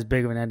as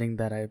big of an ending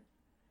that I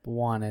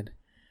wanted.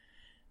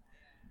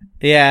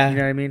 Yeah. You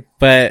know what I mean?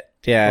 But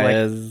yeah, Like-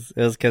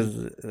 it was because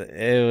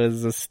it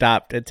was a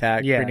stopped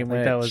attack. Yeah, pretty like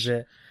much. that was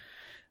it.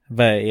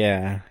 But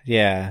yeah.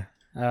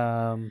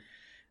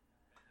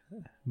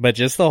 But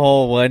just the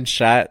whole one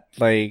shot,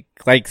 like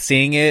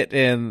seeing it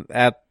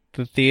at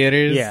the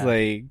theaters, Yeah.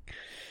 like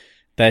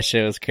that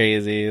shit was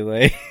crazy.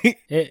 Like,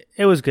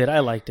 it was good. I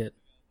liked it.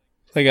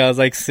 like I was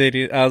like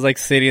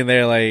sitting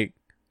there, like,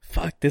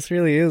 fuck, this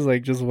really is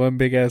like just one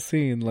big ass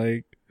scene.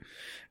 Like,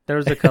 There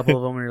was a couple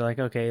of them where you're like,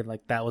 okay,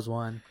 like that was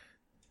one.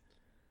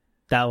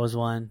 That was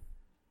one.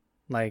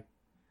 Like,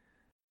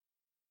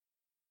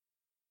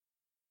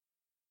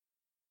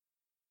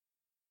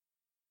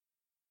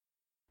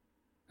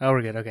 oh,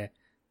 we're good. Okay.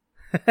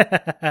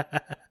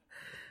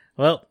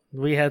 Well,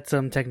 we had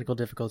some technical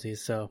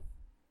difficulties, so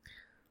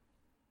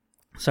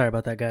sorry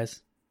about that,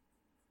 guys.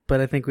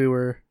 But I think we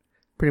were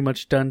pretty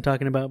much done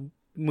talking about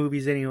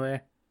movies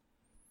anyway.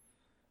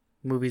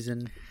 Movies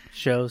and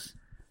shows.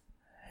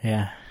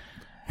 yeah.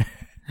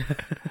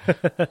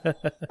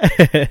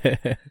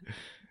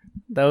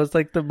 That was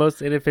like the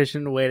most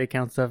inefficient way to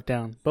count stuff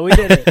down, but we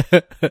did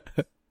it.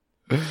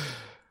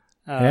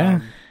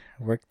 Yeah.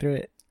 Work through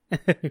it.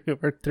 We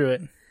worked through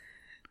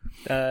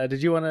it.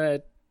 Did you want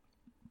to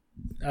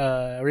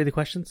read the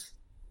questions?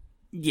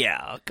 Yeah,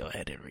 I'll go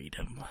ahead and read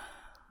them.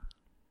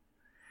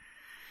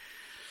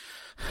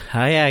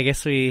 Oh yeah, I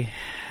guess we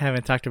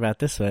haven't talked about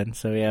this one.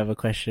 So we have a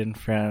question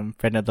from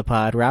friend of the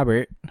pod,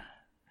 Robert.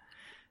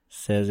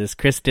 Says, is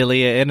Chris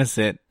D'Elia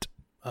innocent?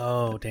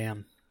 Oh,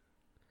 damn.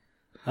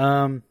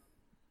 I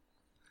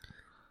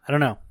don't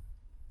know.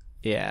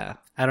 Yeah.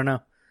 I don't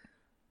know.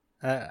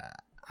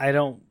 I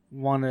don't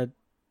want to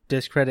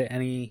discredit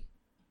any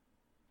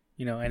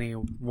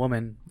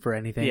woman for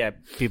anything. Yeah,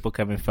 people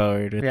coming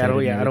forward with I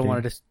don't everything.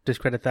 want to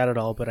discredit that at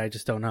all, but I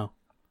just don't know.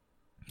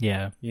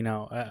 Yeah.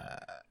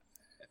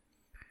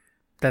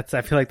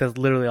 I feel like that's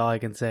literally all I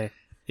can say.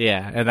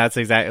 Yeah, and that's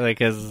exactly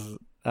because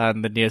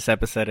on the newest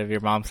episode of Your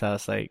Mom's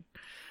House, like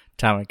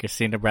Tom and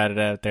Christina brought it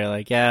up. They're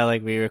like, yeah,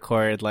 like we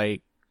record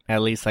like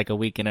at least like a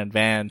week in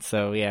advance,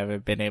 so we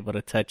haven't been able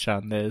to touch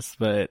on this,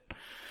 but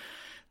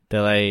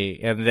they're like,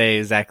 and they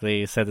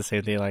exactly said the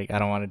same thing, like, I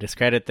don't want to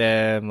discredit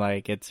them,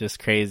 like it's just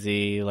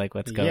crazy, like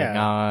what's going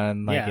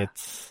on, like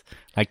it's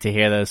like to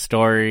hear those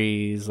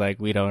stories, like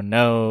we don't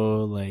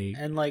know, like,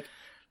 And like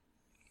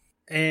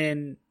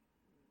in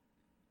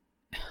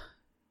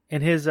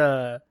his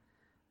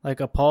like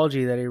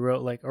apology that he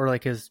wrote, like, or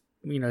like his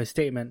his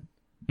statement,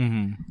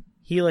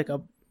 he like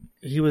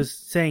he was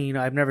saying,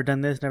 I've never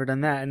done this, never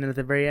done that, and then at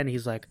the very end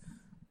he's like,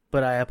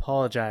 but I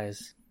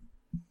apologize.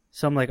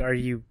 So I'm like, are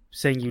you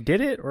saying you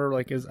did it, or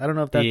like I don't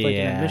know if that's like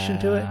an admission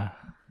to it.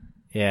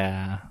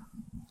 Yeah.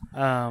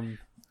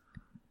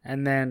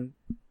 And then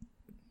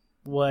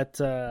what's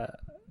her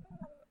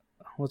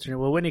name?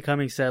 Well, Whitney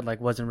Cummings said like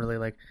wasn't really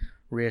like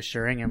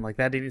reassuring, and like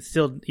that didn't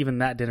even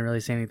that didn't really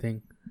say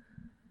anything.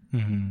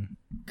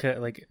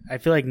 Like I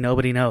feel like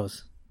nobody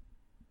knows.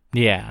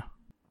 Yeah.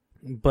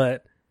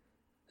 But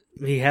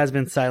he has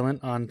been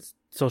silent on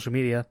social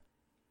media.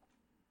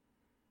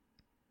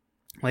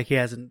 Like he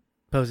hasn't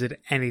posted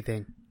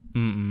anything.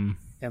 And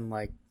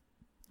like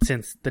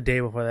since the day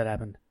before that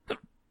happened.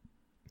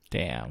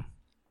 Damn.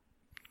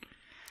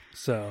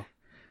 So,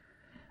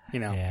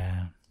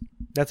 Yeah.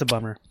 that's a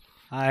bummer.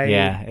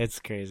 Yeah, it's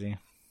crazy.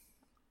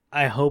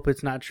 I hope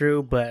it's not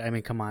true, but I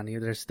mean, come on,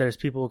 there's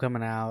people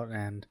coming out,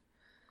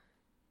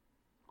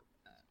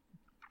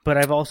 but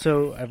I've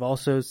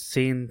also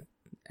seen,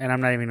 and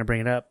I'm not even gonna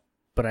bring it up,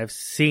 but I've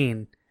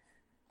seen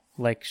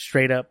like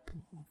straight up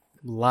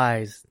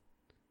lies,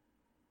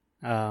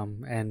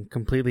 and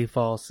completely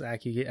false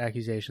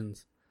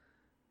accusations.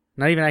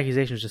 Not even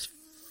accusations, just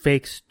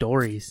fake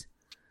stories.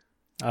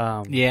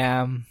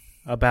 Yeah.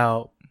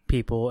 About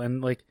people,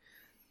 and like,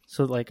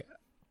 so like,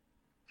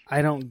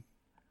 I don't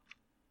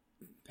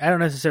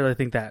necessarily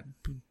think that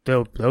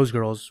those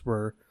girls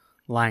were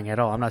lying at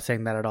all. I'm not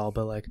saying that at all,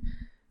 but like,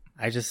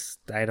 I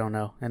don't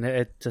know, and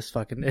it just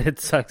fucking it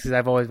sucks because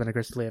I've always been a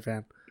Chris D'Elia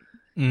fan.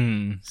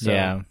 So,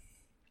 yeah.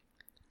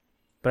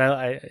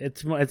 But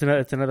it's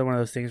another one of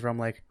those things where I'm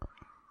like,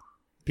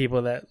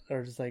 people that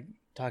are just like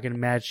talking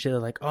mad shit,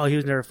 like, oh, he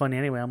was never funny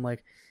anyway. I'm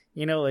like,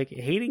 like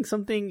hating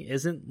something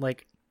isn't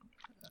like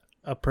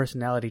a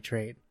personality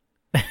trait.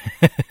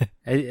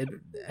 I,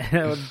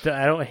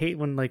 I don't hate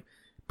when like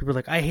people are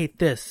like, I hate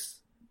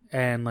this,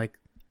 and like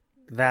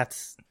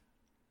that's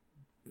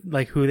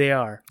like who they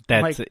are.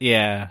 I'm That's like,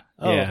 yeah.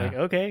 oh, yeah. like,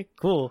 okay,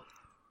 cool.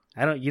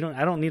 I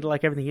don't need to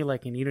like everything you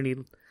like, and you don't need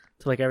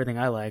to like everything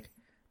I like.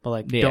 But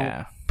like,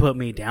 don't put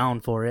me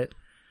down for it,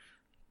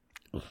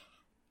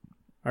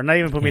 or not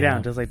even put me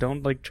down. Just like,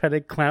 don't like try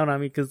to clown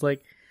on me because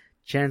like,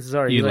 chances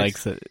are you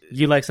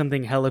like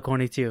something hella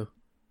corny too.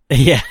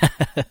 Yeah.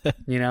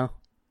 You know.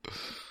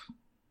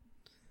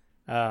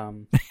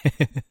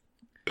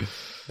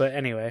 But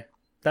anyway,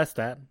 that's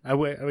that. I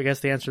guess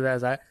the answer to that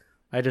is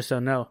I just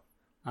don't know.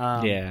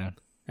 Yeah.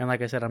 And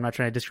like I said, I'm not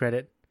trying to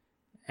discredit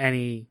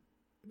any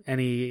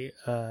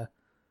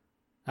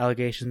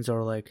allegations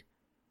or like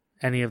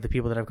any of the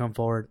people that have come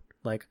forward.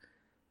 Like,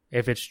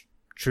 if it's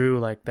true,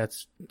 like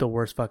that's the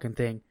worst fucking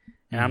thing.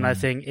 And I'm not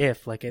saying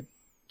if, like it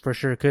for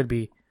sure could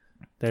be.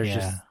 There's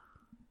just,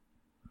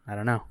 I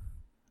don't know.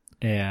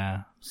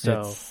 Yeah.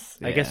 So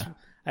I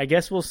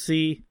guess we'll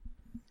see.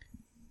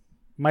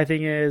 My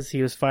thing is,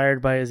 he was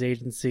fired by his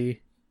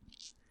agency.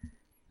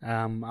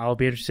 I'll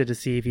be interested to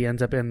see if he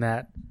ends up in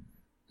that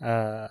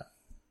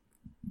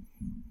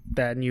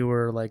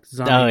newer like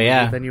zombie. Oh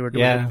yeah. Then you were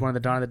doing one of the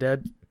Dawn of the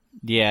Dead.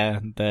 Yeah.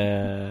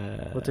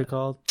 What's it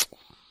called?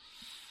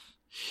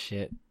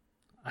 Shit.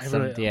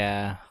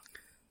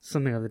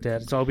 Something of the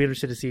Dead. So I'll be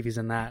interested to see if he's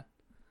in that.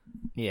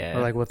 Yeah.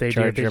 Or like what they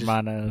George do.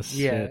 Romano's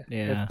shit.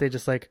 Yeah. If they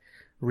just like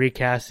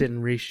recast it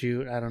and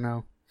reshoot, I don't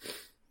know.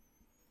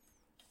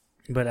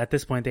 But at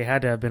this point, they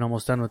had to have been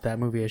almost done with that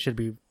movie. It should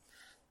be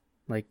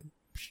like,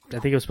 I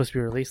think it was supposed to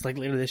be released like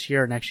later this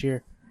year or next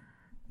year.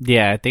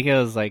 Yeah, I think it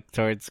was like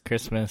towards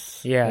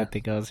Christmas. Yeah. I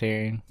think I was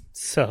hearing.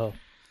 So,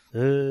 I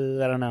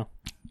don't know.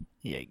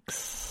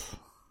 Yikes.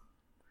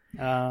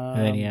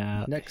 And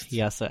then next.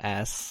 he also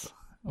asks,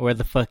 where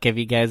the fuck have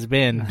you guys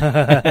been?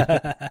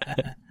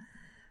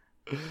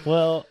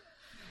 Well,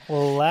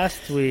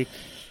 last week,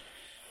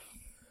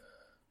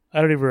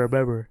 I don't even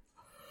remember.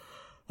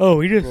 Oh,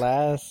 we just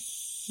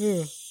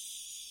we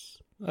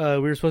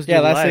were supposed to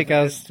do last live, week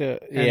I was and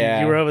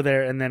you were over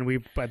there, and then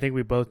I think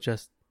we both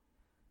just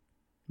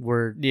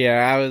were.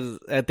 Yeah, I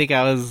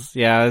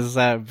was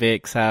at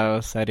Vic's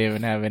house. I didn't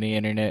even have any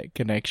internet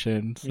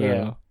connection. So.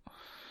 Yeah.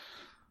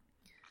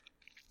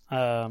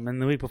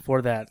 And the week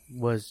before that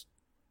was,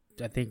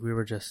 I think we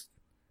were just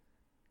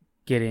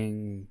we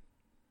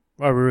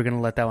were going to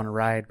let that one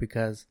ride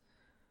because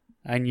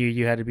I knew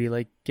you had to be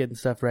like getting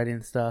stuff ready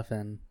and stuff,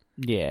 and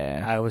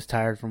yeah, I was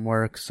tired from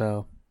work,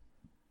 so.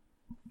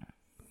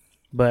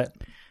 But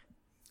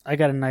I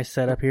got a nice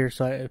setup here,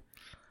 so if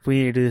we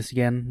need to do this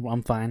again,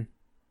 I'm fine.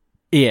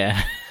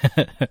 Yeah.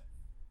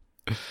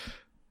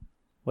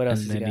 What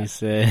else? And then he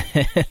said,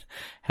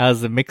 "How's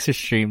the mixer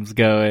streams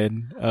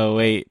going?" Oh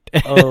wait.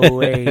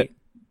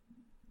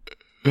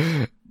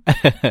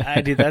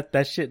 I did that.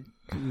 That shit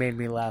made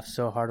me laugh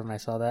so hard when I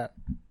saw that.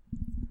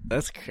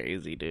 That's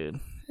crazy,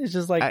 dude. It's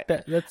just like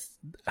that's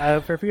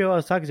for people I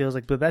was talking to. I was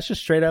like, but that's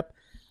just straight up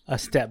a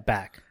step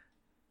back.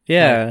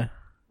 Yeah.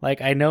 Like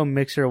I know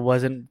Mixer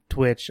wasn't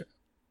Twitch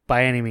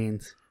by any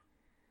means,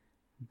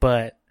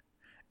 but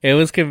it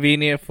was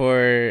convenient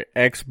for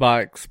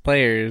Xbox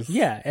players.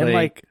 Yeah, and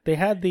like they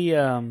had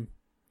the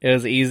it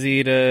was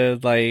easy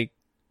to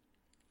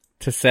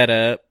set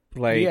up.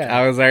 Like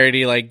I was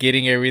already like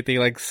getting everything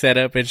like set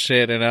up and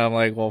shit, and I'm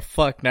like, well,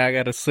 fuck, now I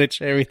gotta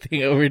switch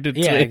everything over to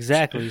Twitch. Yeah,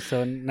 exactly.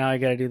 So now I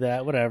gotta do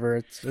that. Whatever,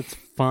 it's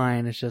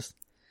fine. It's just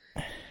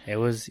it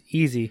was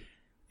easy.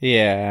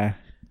 Yeah.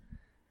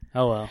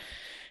 Oh well.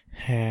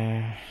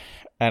 Yeah.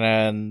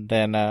 And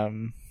then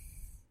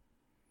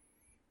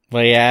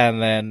well, yeah,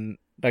 and then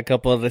a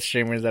couple of the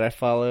streamers that I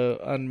follow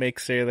on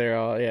Mixer, they're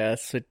all they're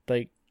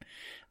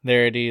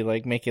already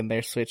like making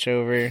their switch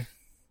over.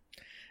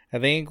 I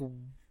think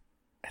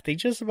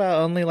just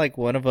about only like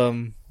one of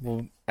them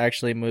will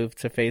actually move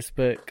to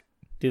Facebook.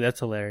 Dude,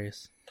 that's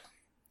hilarious.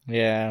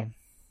 Yeah.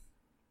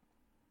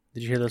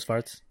 Did you hear those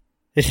farts?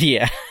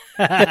 Yeah.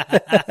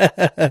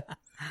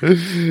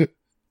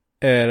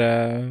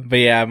 And but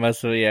yeah,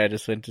 I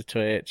just went to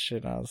Twitch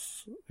and I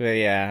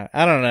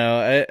don't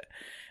know.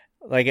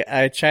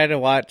 I try to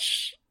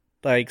watch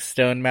like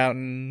Stone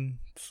Mountain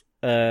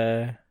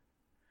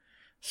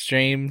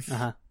streams,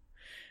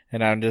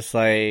 and I'm just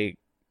like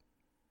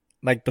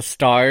the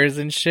stars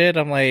and shit.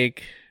 I'm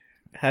like,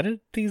 how did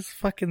these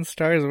fucking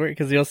stars work?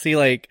 Because you'll see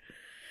like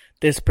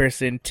this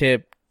person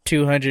tip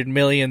 200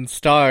 million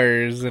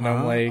stars, and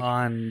I'm like,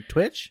 on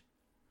Twitch.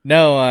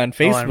 No, on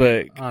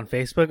Facebook. On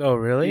Facebook? Oh,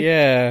 really?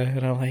 Yeah.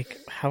 And I'm like,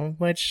 how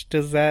much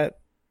does that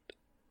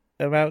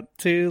amount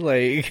to?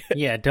 Like,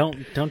 yeah,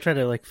 don't try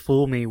to like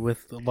fool me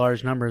with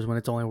large numbers when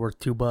it's only worth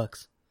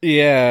 $2.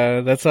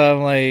 Yeah, that's why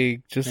I'm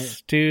like,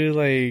 just do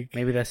like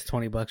maybe that's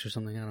 $20 or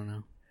something. I don't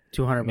know.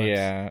 $200.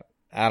 Yeah,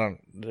 I don't.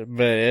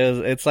 But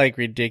it's like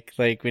ridiculous.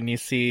 Like when you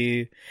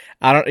see,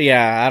 I don't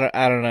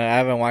know. I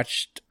haven't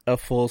watched a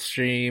full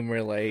stream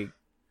or like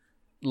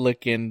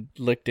looked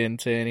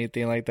into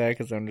anything like that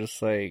because I'm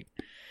just like,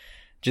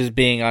 just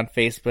being on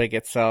Facebook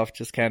itself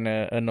just kind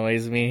of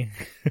annoys me.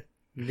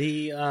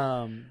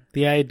 The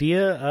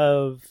idea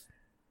of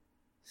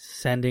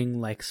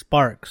sending like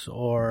sparks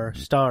or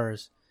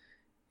stars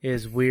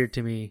is weird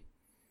to me.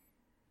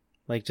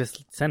 Like,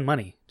 just send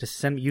money. Just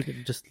send. You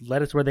can just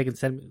let it where they can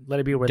send. Let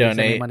it be where they send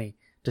me money.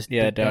 Just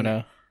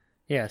donate.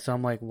 Yeah. So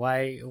I'm like,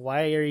 why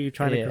are you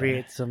trying to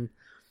create some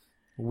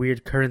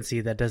weird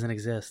currency that doesn't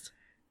exist?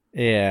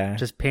 Yeah.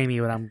 Just pay me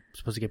what I'm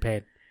supposed to get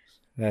paid.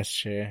 That's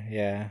true.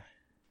 Yeah.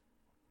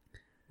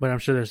 But I'm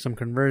sure there's some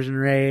conversion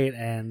rate,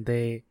 and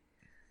they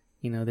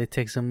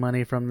take some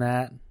money from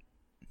that.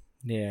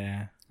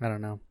 Yeah. I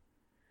don't know.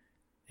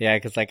 Yeah,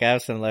 because like I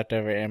have some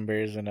leftover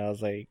embers, and I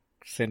was like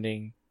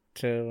sending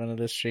to one of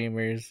the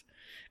streamers.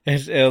 And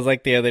it was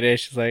like the other day.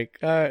 She's like,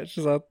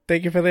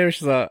 thank you for them.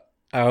 She's like,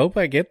 I hope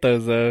I get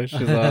those though.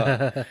 She's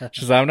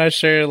like, I'm not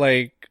sure.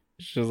 Like,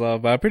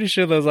 but I'm pretty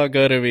sure those all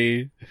go to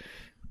me.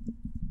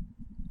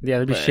 Yeah,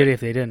 it'd be shitty if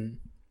they didn't.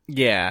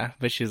 Yeah,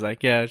 but she's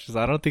like, I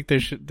don't think there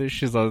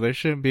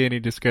shouldn't be any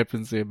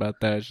discrepancy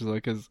about that. She's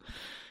like, because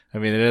I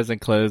mean, it doesn't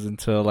close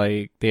until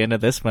like the end of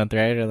this month,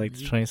 right? Or like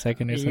the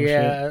 22nd or something.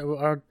 Yeah,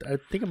 or I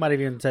think it might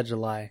have even said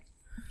July,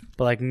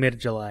 but like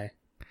mid-July.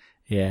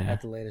 Yeah,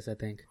 at the latest, I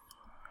think.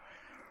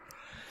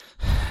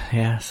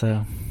 Yeah,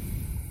 so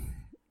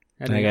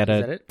I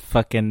gotta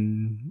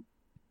fucking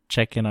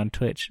check in on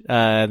Twitch.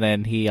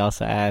 Then he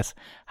also asked,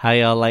 "How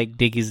y'all like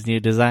Diggy's new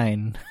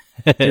design?"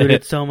 Dude,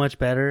 it's so much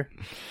better.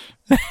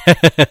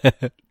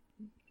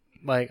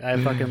 Like,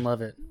 I fucking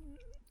love it.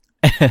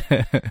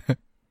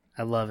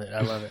 I love it.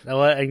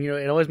 And,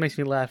 it always makes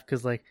me laugh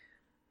because like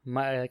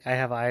I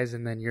have eyes,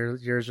 and then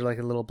yours are like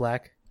a little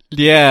black.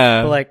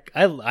 Yeah. But like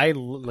I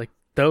like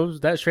those.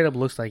 That straight up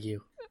looks like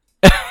you.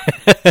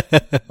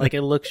 Like,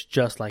 it looks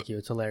just like you.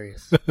 It's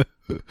hilarious.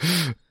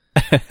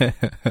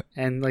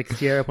 And like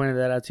Sierra pointed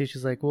that out too.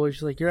 She's like,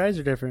 your eyes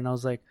are different. And I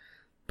was like,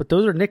 but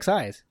those are Nick's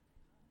eyes.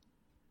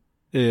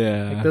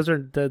 Yeah, like, those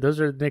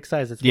are Nick's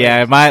eyes. It's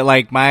yeah,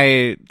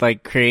 my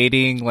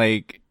creating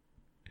like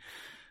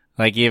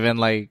even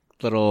like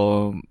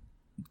little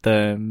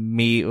the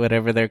meat,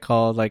 whatever they're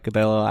called, like the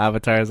little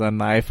avatars on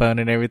the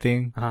iPhone and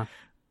everything. Uh-huh.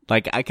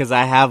 Like, because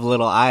I have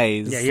little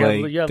eyes. Yeah,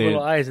 you have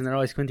little eyes, and they're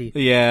always squinty.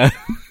 Yeah,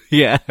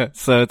 yeah.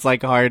 So it's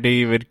like hard to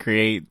even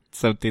create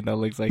something that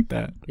looks like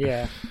that.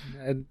 Yeah,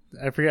 and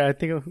I forget. I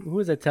think who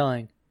was I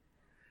telling?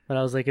 But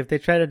I was like, if they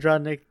try to draw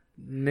Nick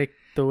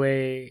the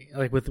way,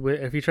 like with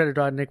if you try to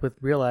draw Nick with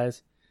real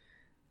eyes,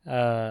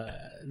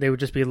 they would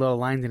just be little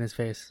lines in his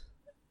face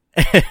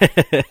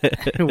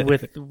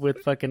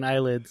with fucking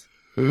eyelids.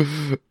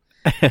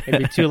 It'd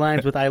be 2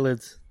 lines with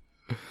eyelids.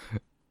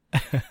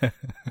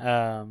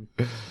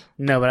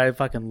 No, but I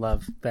fucking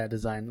love that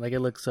design. Like,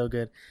 it looks so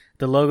good.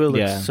 The logo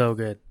looks so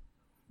good.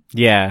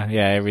 Yeah,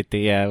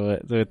 everything. Yeah,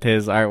 with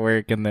his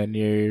artwork and then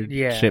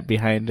your shit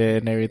behind it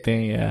and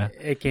everything. Yeah,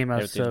 it came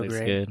out everything so looks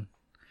great. Good.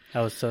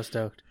 I was so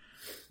stoked.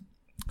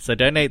 So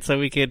donate so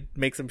we could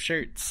make some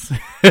shirts.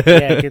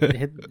 Yeah,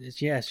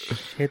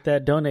 hit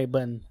that donate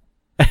button.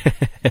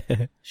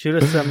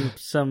 Shoot us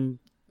some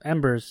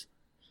embers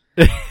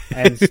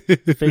and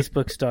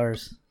Facebook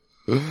stars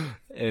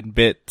and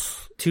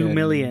bits. 2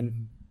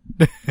 million.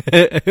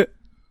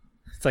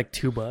 It's like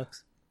 $2.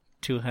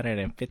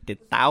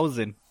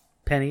 250,000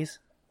 pennies.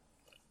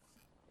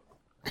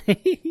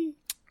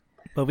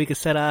 But we could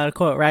settle out of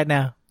court right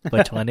now for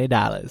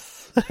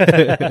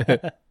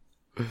 $20.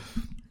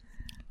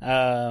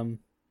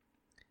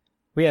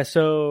 Yeah,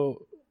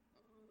 so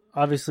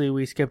obviously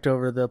we skipped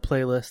over the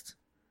playlist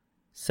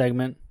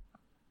segment.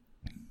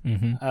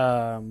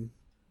 Mm-hmm.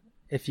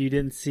 If you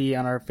didn't see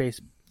on our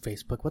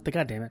Facebook, what the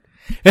goddamn it,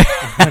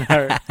 on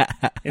our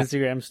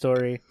Instagram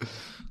story,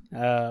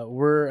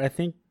 we'll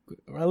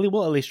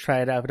at least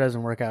try it out. If it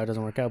doesn't work out, it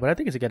doesn't work out. But I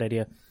think it's a good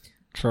idea.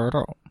 Sure.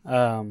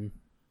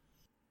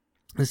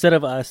 Instead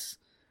of us,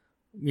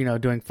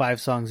 doing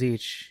 5 songs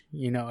each,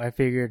 I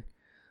figured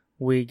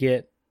we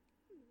get,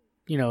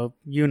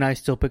 you and I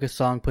still pick a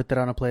song, put that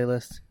on a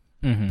playlist,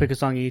 pick a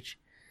song each,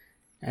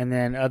 and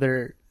then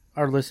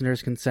our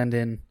listeners can send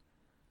in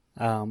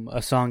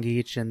a song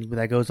each, and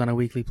that goes on a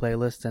weekly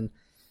playlist, and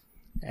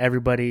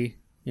everybody,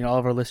 all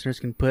of our listeners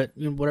can put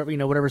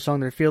whatever song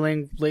they're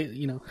feeling late,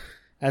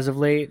 as of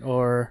late,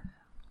 or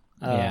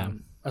a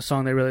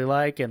song they really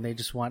like and they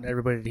just want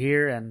everybody to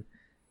hear, and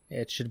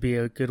it should be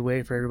a good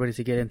way for everybody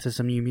to get into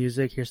some new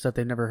music, hear stuff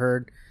they've never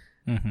heard.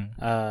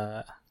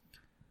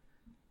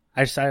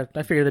 I figured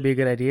that'd be a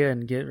good idea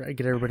and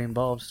get everybody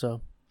involved.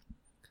 So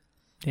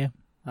yeah,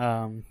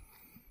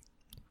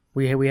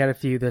 we had a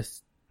few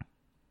this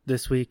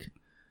week,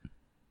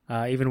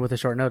 even with a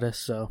short notice.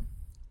 So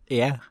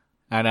yeah,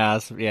 I know. I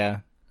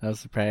was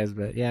surprised,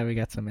 but yeah, we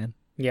got some in.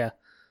 Yeah,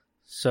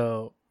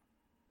 so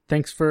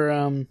thanks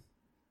for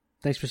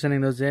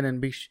sending those in,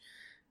 and be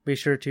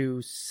sure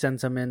to send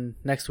some in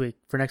next week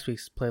for next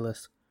week's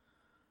playlist.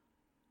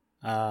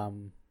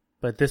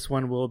 But this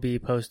one will be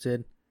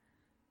posted.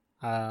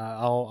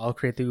 I'll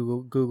create the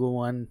Google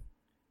one.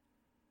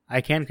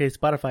 I can create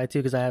Spotify too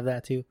because I have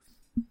that too.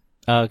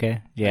 Oh,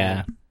 okay.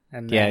 Yeah.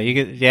 And you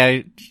could.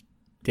 Yeah.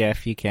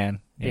 If you can.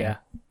 Yeah.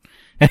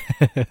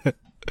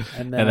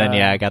 And then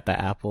I got the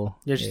apple.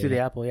 Yeah, just do the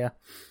apple, yeah.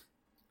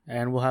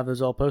 And we'll have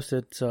those all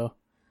posted. So,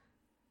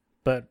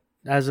 but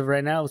as of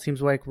right now, it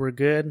seems like we're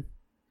good.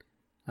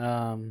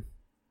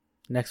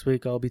 Next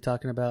week I'll be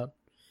talking about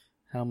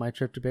how my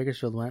trip to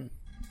Bakersfield went.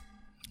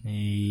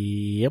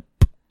 Yep.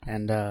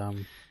 And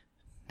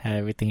had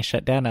everything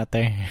shut down out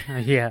there.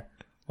 Yeah.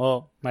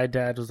 Well, my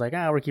dad was like,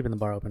 we're keeping the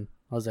bar open.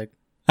 I was like,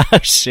 oh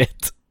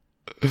shit.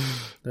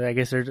 I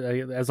guess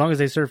they're as long as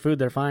they serve food,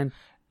 they're fine.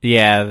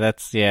 Yeah,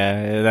 that's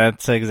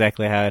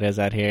exactly how it is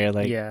out here.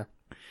 Like, yeah.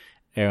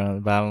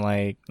 Everyone, but I'm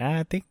like,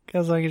 I think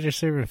as long as you're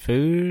serving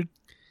food,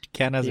 you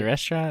count as a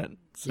restaurant.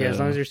 So. Yeah, as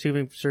long as you're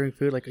serving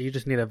food, like you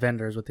just need a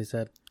vendor, is what they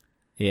said.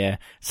 Yeah.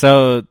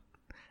 So,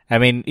 I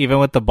mean, even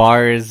with the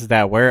bars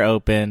that were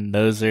open,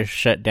 those are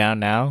shut down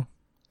now.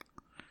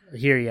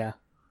 Here, yeah.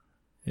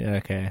 Yeah.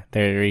 Okay,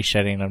 they're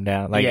re-shutting them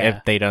down. Like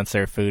if they don't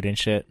serve food and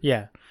shit.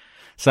 Yeah.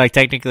 So like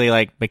technically,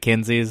 like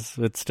McKinsey's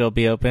would still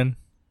be open.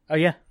 Oh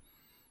yeah.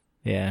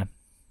 Yeah.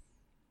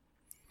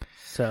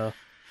 So,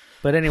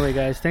 but anyway,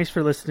 guys, thanks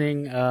for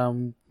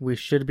listening. We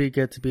should be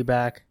good to be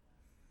back.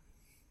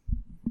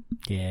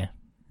 Yeah.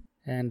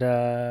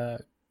 And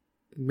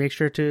make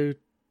sure to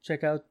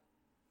check out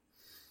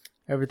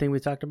everything we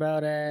talked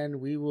about,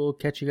 and we will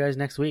catch you guys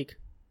next week.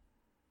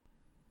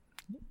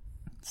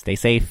 Stay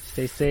safe.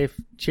 Stay safe.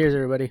 Cheers,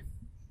 everybody.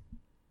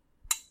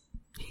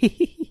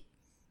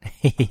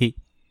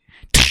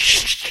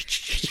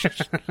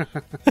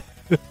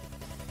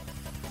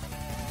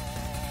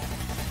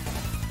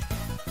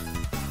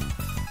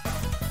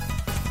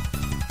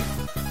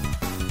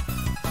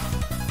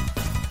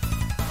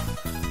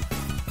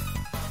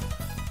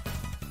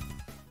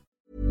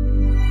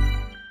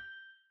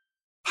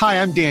 Hi,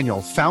 I'm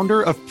Daniel,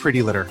 founder of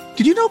Pretty Litter.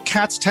 Did you know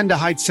cats tend to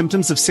hide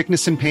symptoms of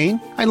sickness and pain?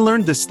 I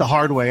learned this the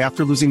hard way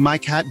after losing my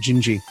cat,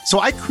 Gingy. So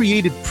I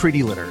created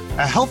Pretty Litter,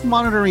 a health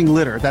monitoring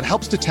litter that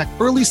helps detect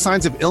early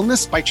signs of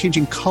illness by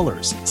changing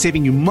colors,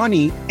 saving you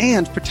money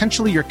and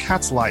potentially your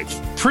cat's life.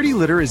 Pretty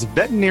Litter is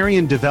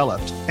veterinarian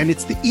developed, and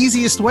it's the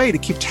easiest way to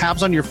keep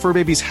tabs on your fur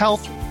baby's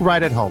health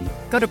right at home.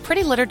 Go to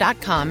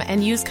prettylitter.com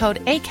and use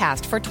code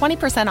ACAST for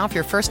 20% off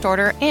your first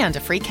order and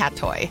a free cat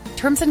toy.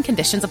 Terms and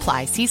conditions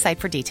apply. See site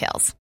for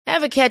details.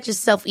 Ever catch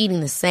yourself eating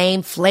the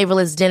same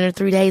flavorless dinner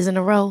 3 days in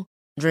a row?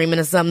 Dreaming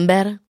of something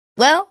better?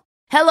 Well,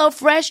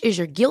 HelloFresh is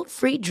your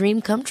guilt-free dream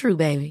come true,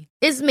 baby.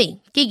 It's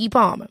me, Keke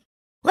Palmer.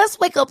 Let's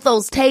wake up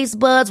those taste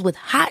buds with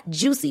hot,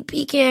 juicy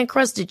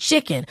pecan-crusted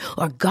chicken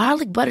or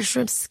garlic butter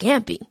shrimp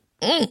scampi.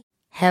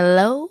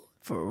 Hello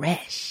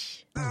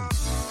Fresh.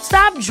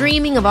 Stop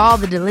dreaming of all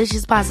the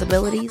delicious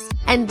possibilities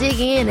and dig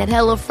in at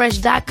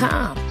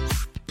HelloFresh.com.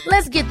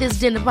 Let's get this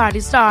dinner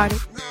party started.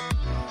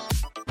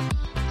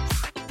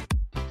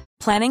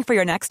 Planning for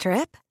your next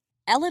trip?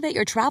 Elevate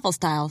your travel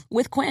style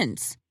with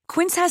Quince.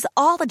 Quince has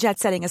all the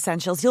jet-setting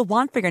essentials you'll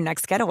want for your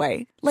next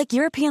getaway, like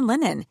European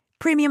linen,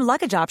 premium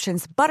luggage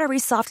options, buttery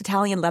soft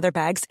Italian leather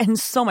bags, and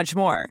so much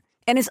more.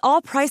 And is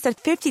all priced at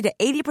 50 to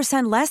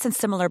 80% less than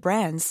similar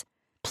brands.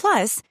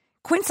 Plus,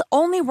 Quince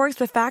only works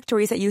with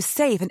factories that use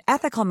safe and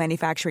ethical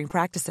manufacturing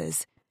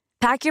practices.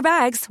 Pack your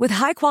bags with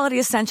high-quality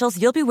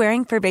essentials you'll be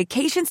wearing for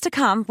vacations to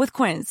come with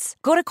Quince.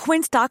 Go to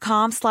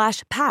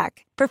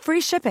quince.com/pack for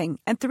free shipping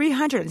and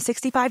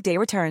 365-day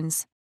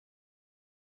returns.